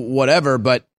 whatever.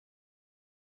 But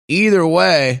either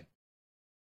way,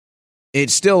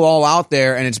 it's still all out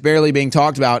there and it's barely being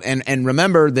talked about. And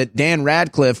remember that Dan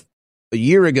Radcliffe a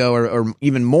year ago or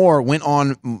even more went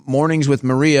on Mornings with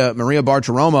Maria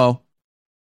Bartiromo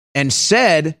and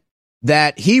said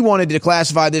that he wanted to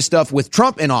classify this stuff with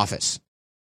Trump in office.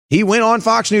 He went on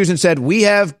Fox News and said, we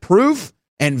have proof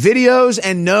and videos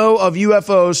and know of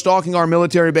UFOs stalking our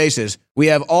military bases. We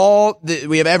have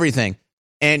everything.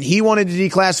 And he wanted to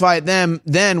declassify it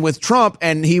then with Trump,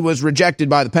 and he was rejected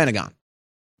by the Pentagon.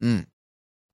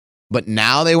 But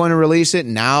now they want to release it.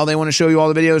 Now they want to show you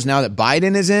all the videos now that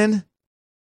Biden is in.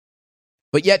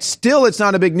 But yet still it's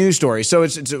not a big news story. So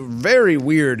it's a very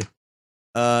weird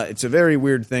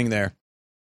thing there.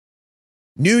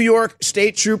 New York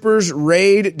state troopers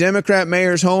raid Democrat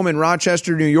mayor's home in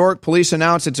Rochester, New York. Police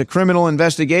announced it's a criminal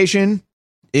investigation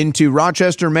into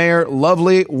Rochester Mayor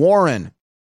Lovely Warren.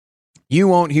 You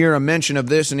won't hear a mention of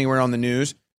this anywhere on the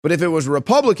news, but if it was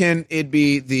Republican, it'd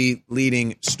be the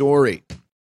leading story.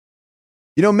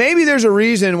 Maybe there's a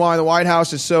reason why the White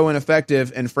House is so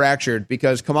ineffective and fractured,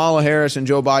 because Kamala Harris and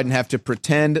Joe Biden have to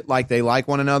pretend like they like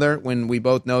one another when we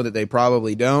both know that they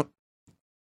probably don't.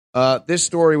 This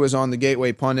story was on the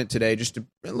Gateway Pundit today, just a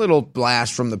little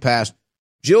blast from the past.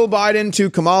 Jill Biden to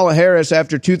Kamala Harris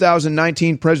after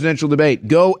 2019 presidential debate.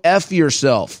 Go F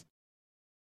yourself.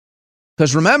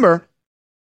 Because remember,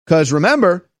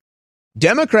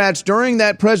 Democrats during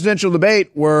that presidential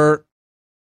debate were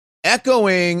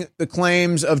echoing the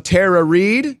claims of Tara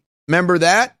Reade. Remember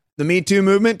that? The Me Too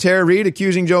movement, Tara Reade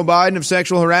accusing Joe Biden of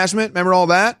sexual harassment. Remember all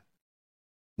that?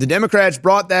 The Democrats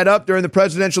brought that up during the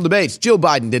presidential debates. Jill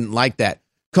Biden didn't like that.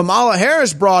 Kamala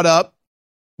Harris brought up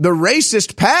the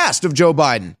racist past of Joe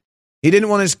Biden. He didn't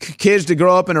want his kids to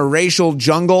grow up in a racial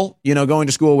jungle, going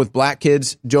to school with black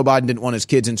kids. Joe Biden didn't want his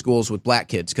kids in schools with black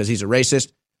kids because he's a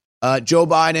racist. Joe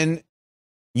Biden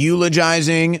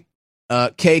eulogizing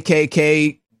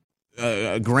KKK,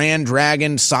 Grand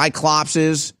Dragon,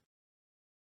 Cyclopses.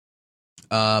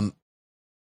 What's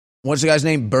the guy's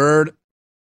name? Byrd.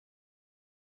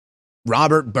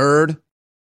 Robert Byrd.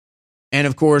 And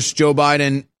of course, Joe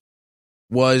Biden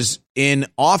was in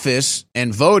office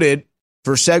and voted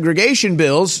for segregation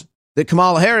bills that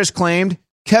Kamala Harris claimed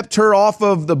kept her off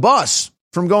of the bus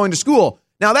from going to school.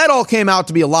 Now, that all came out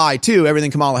to be a lie, too. Everything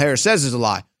Kamala Harris says is a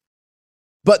lie.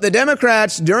 But the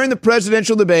Democrats, during the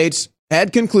presidential debates,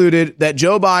 had concluded that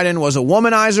Joe Biden was a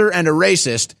womanizer and a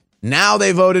racist. Now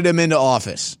they voted him into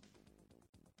office.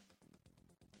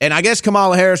 And I guess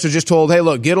Kamala Harris was just told, hey,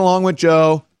 look, get along with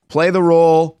Joe, play the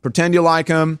role, pretend you like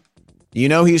him. You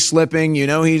know he's slipping. You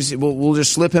know we'll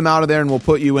just slip him out of there and we'll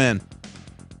put you in.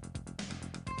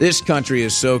 This country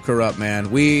is so corrupt,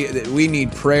 man. We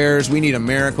need prayers. We need a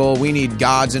miracle. We need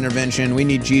God's intervention. We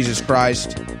need Jesus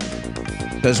Christ.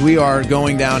 Because we are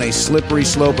going down a slippery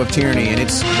slope of tyranny, and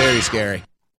it's very scary.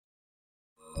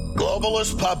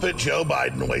 Globalist puppet Joe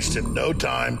Biden wasted no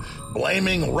time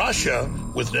blaming Russia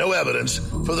with no evidence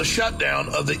for the shutdown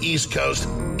of the East Coast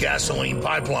gasoline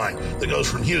pipeline that goes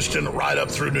from Houston right up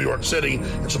through New York City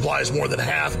and supplies more than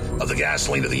half of the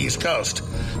gasoline to the East Coast.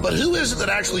 But who is it that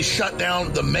actually shut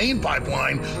down the main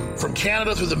pipeline from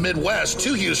Canada through the Midwest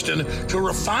to Houston to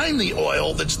refine the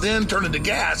oil that's then turned into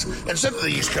gas and sent to the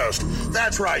East Coast?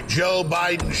 That's right, Joe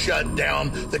Biden shut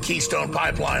down the Keystone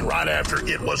Pipeline right after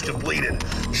it was completed.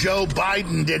 Joe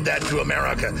Biden did that to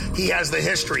America. He has the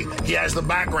history. He has the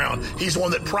background. He's the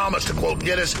one that promised to, quote,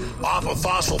 get us off of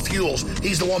fossil fuels.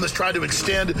 He's the one that's tried to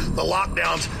extend the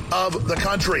lockdowns of the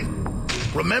country.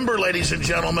 Remember, ladies and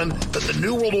gentlemen, that the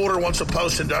New World Order wants a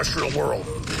post-industrial world,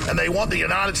 and they want the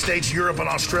United States, Europe, and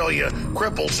Australia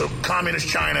crippled so communist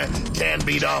China can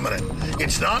be dominant.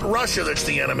 It's not Russia that's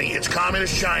the enemy. It's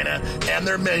communist China and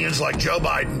their minions like Joe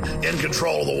Biden in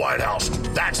control of the White House.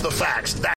 That's the facts.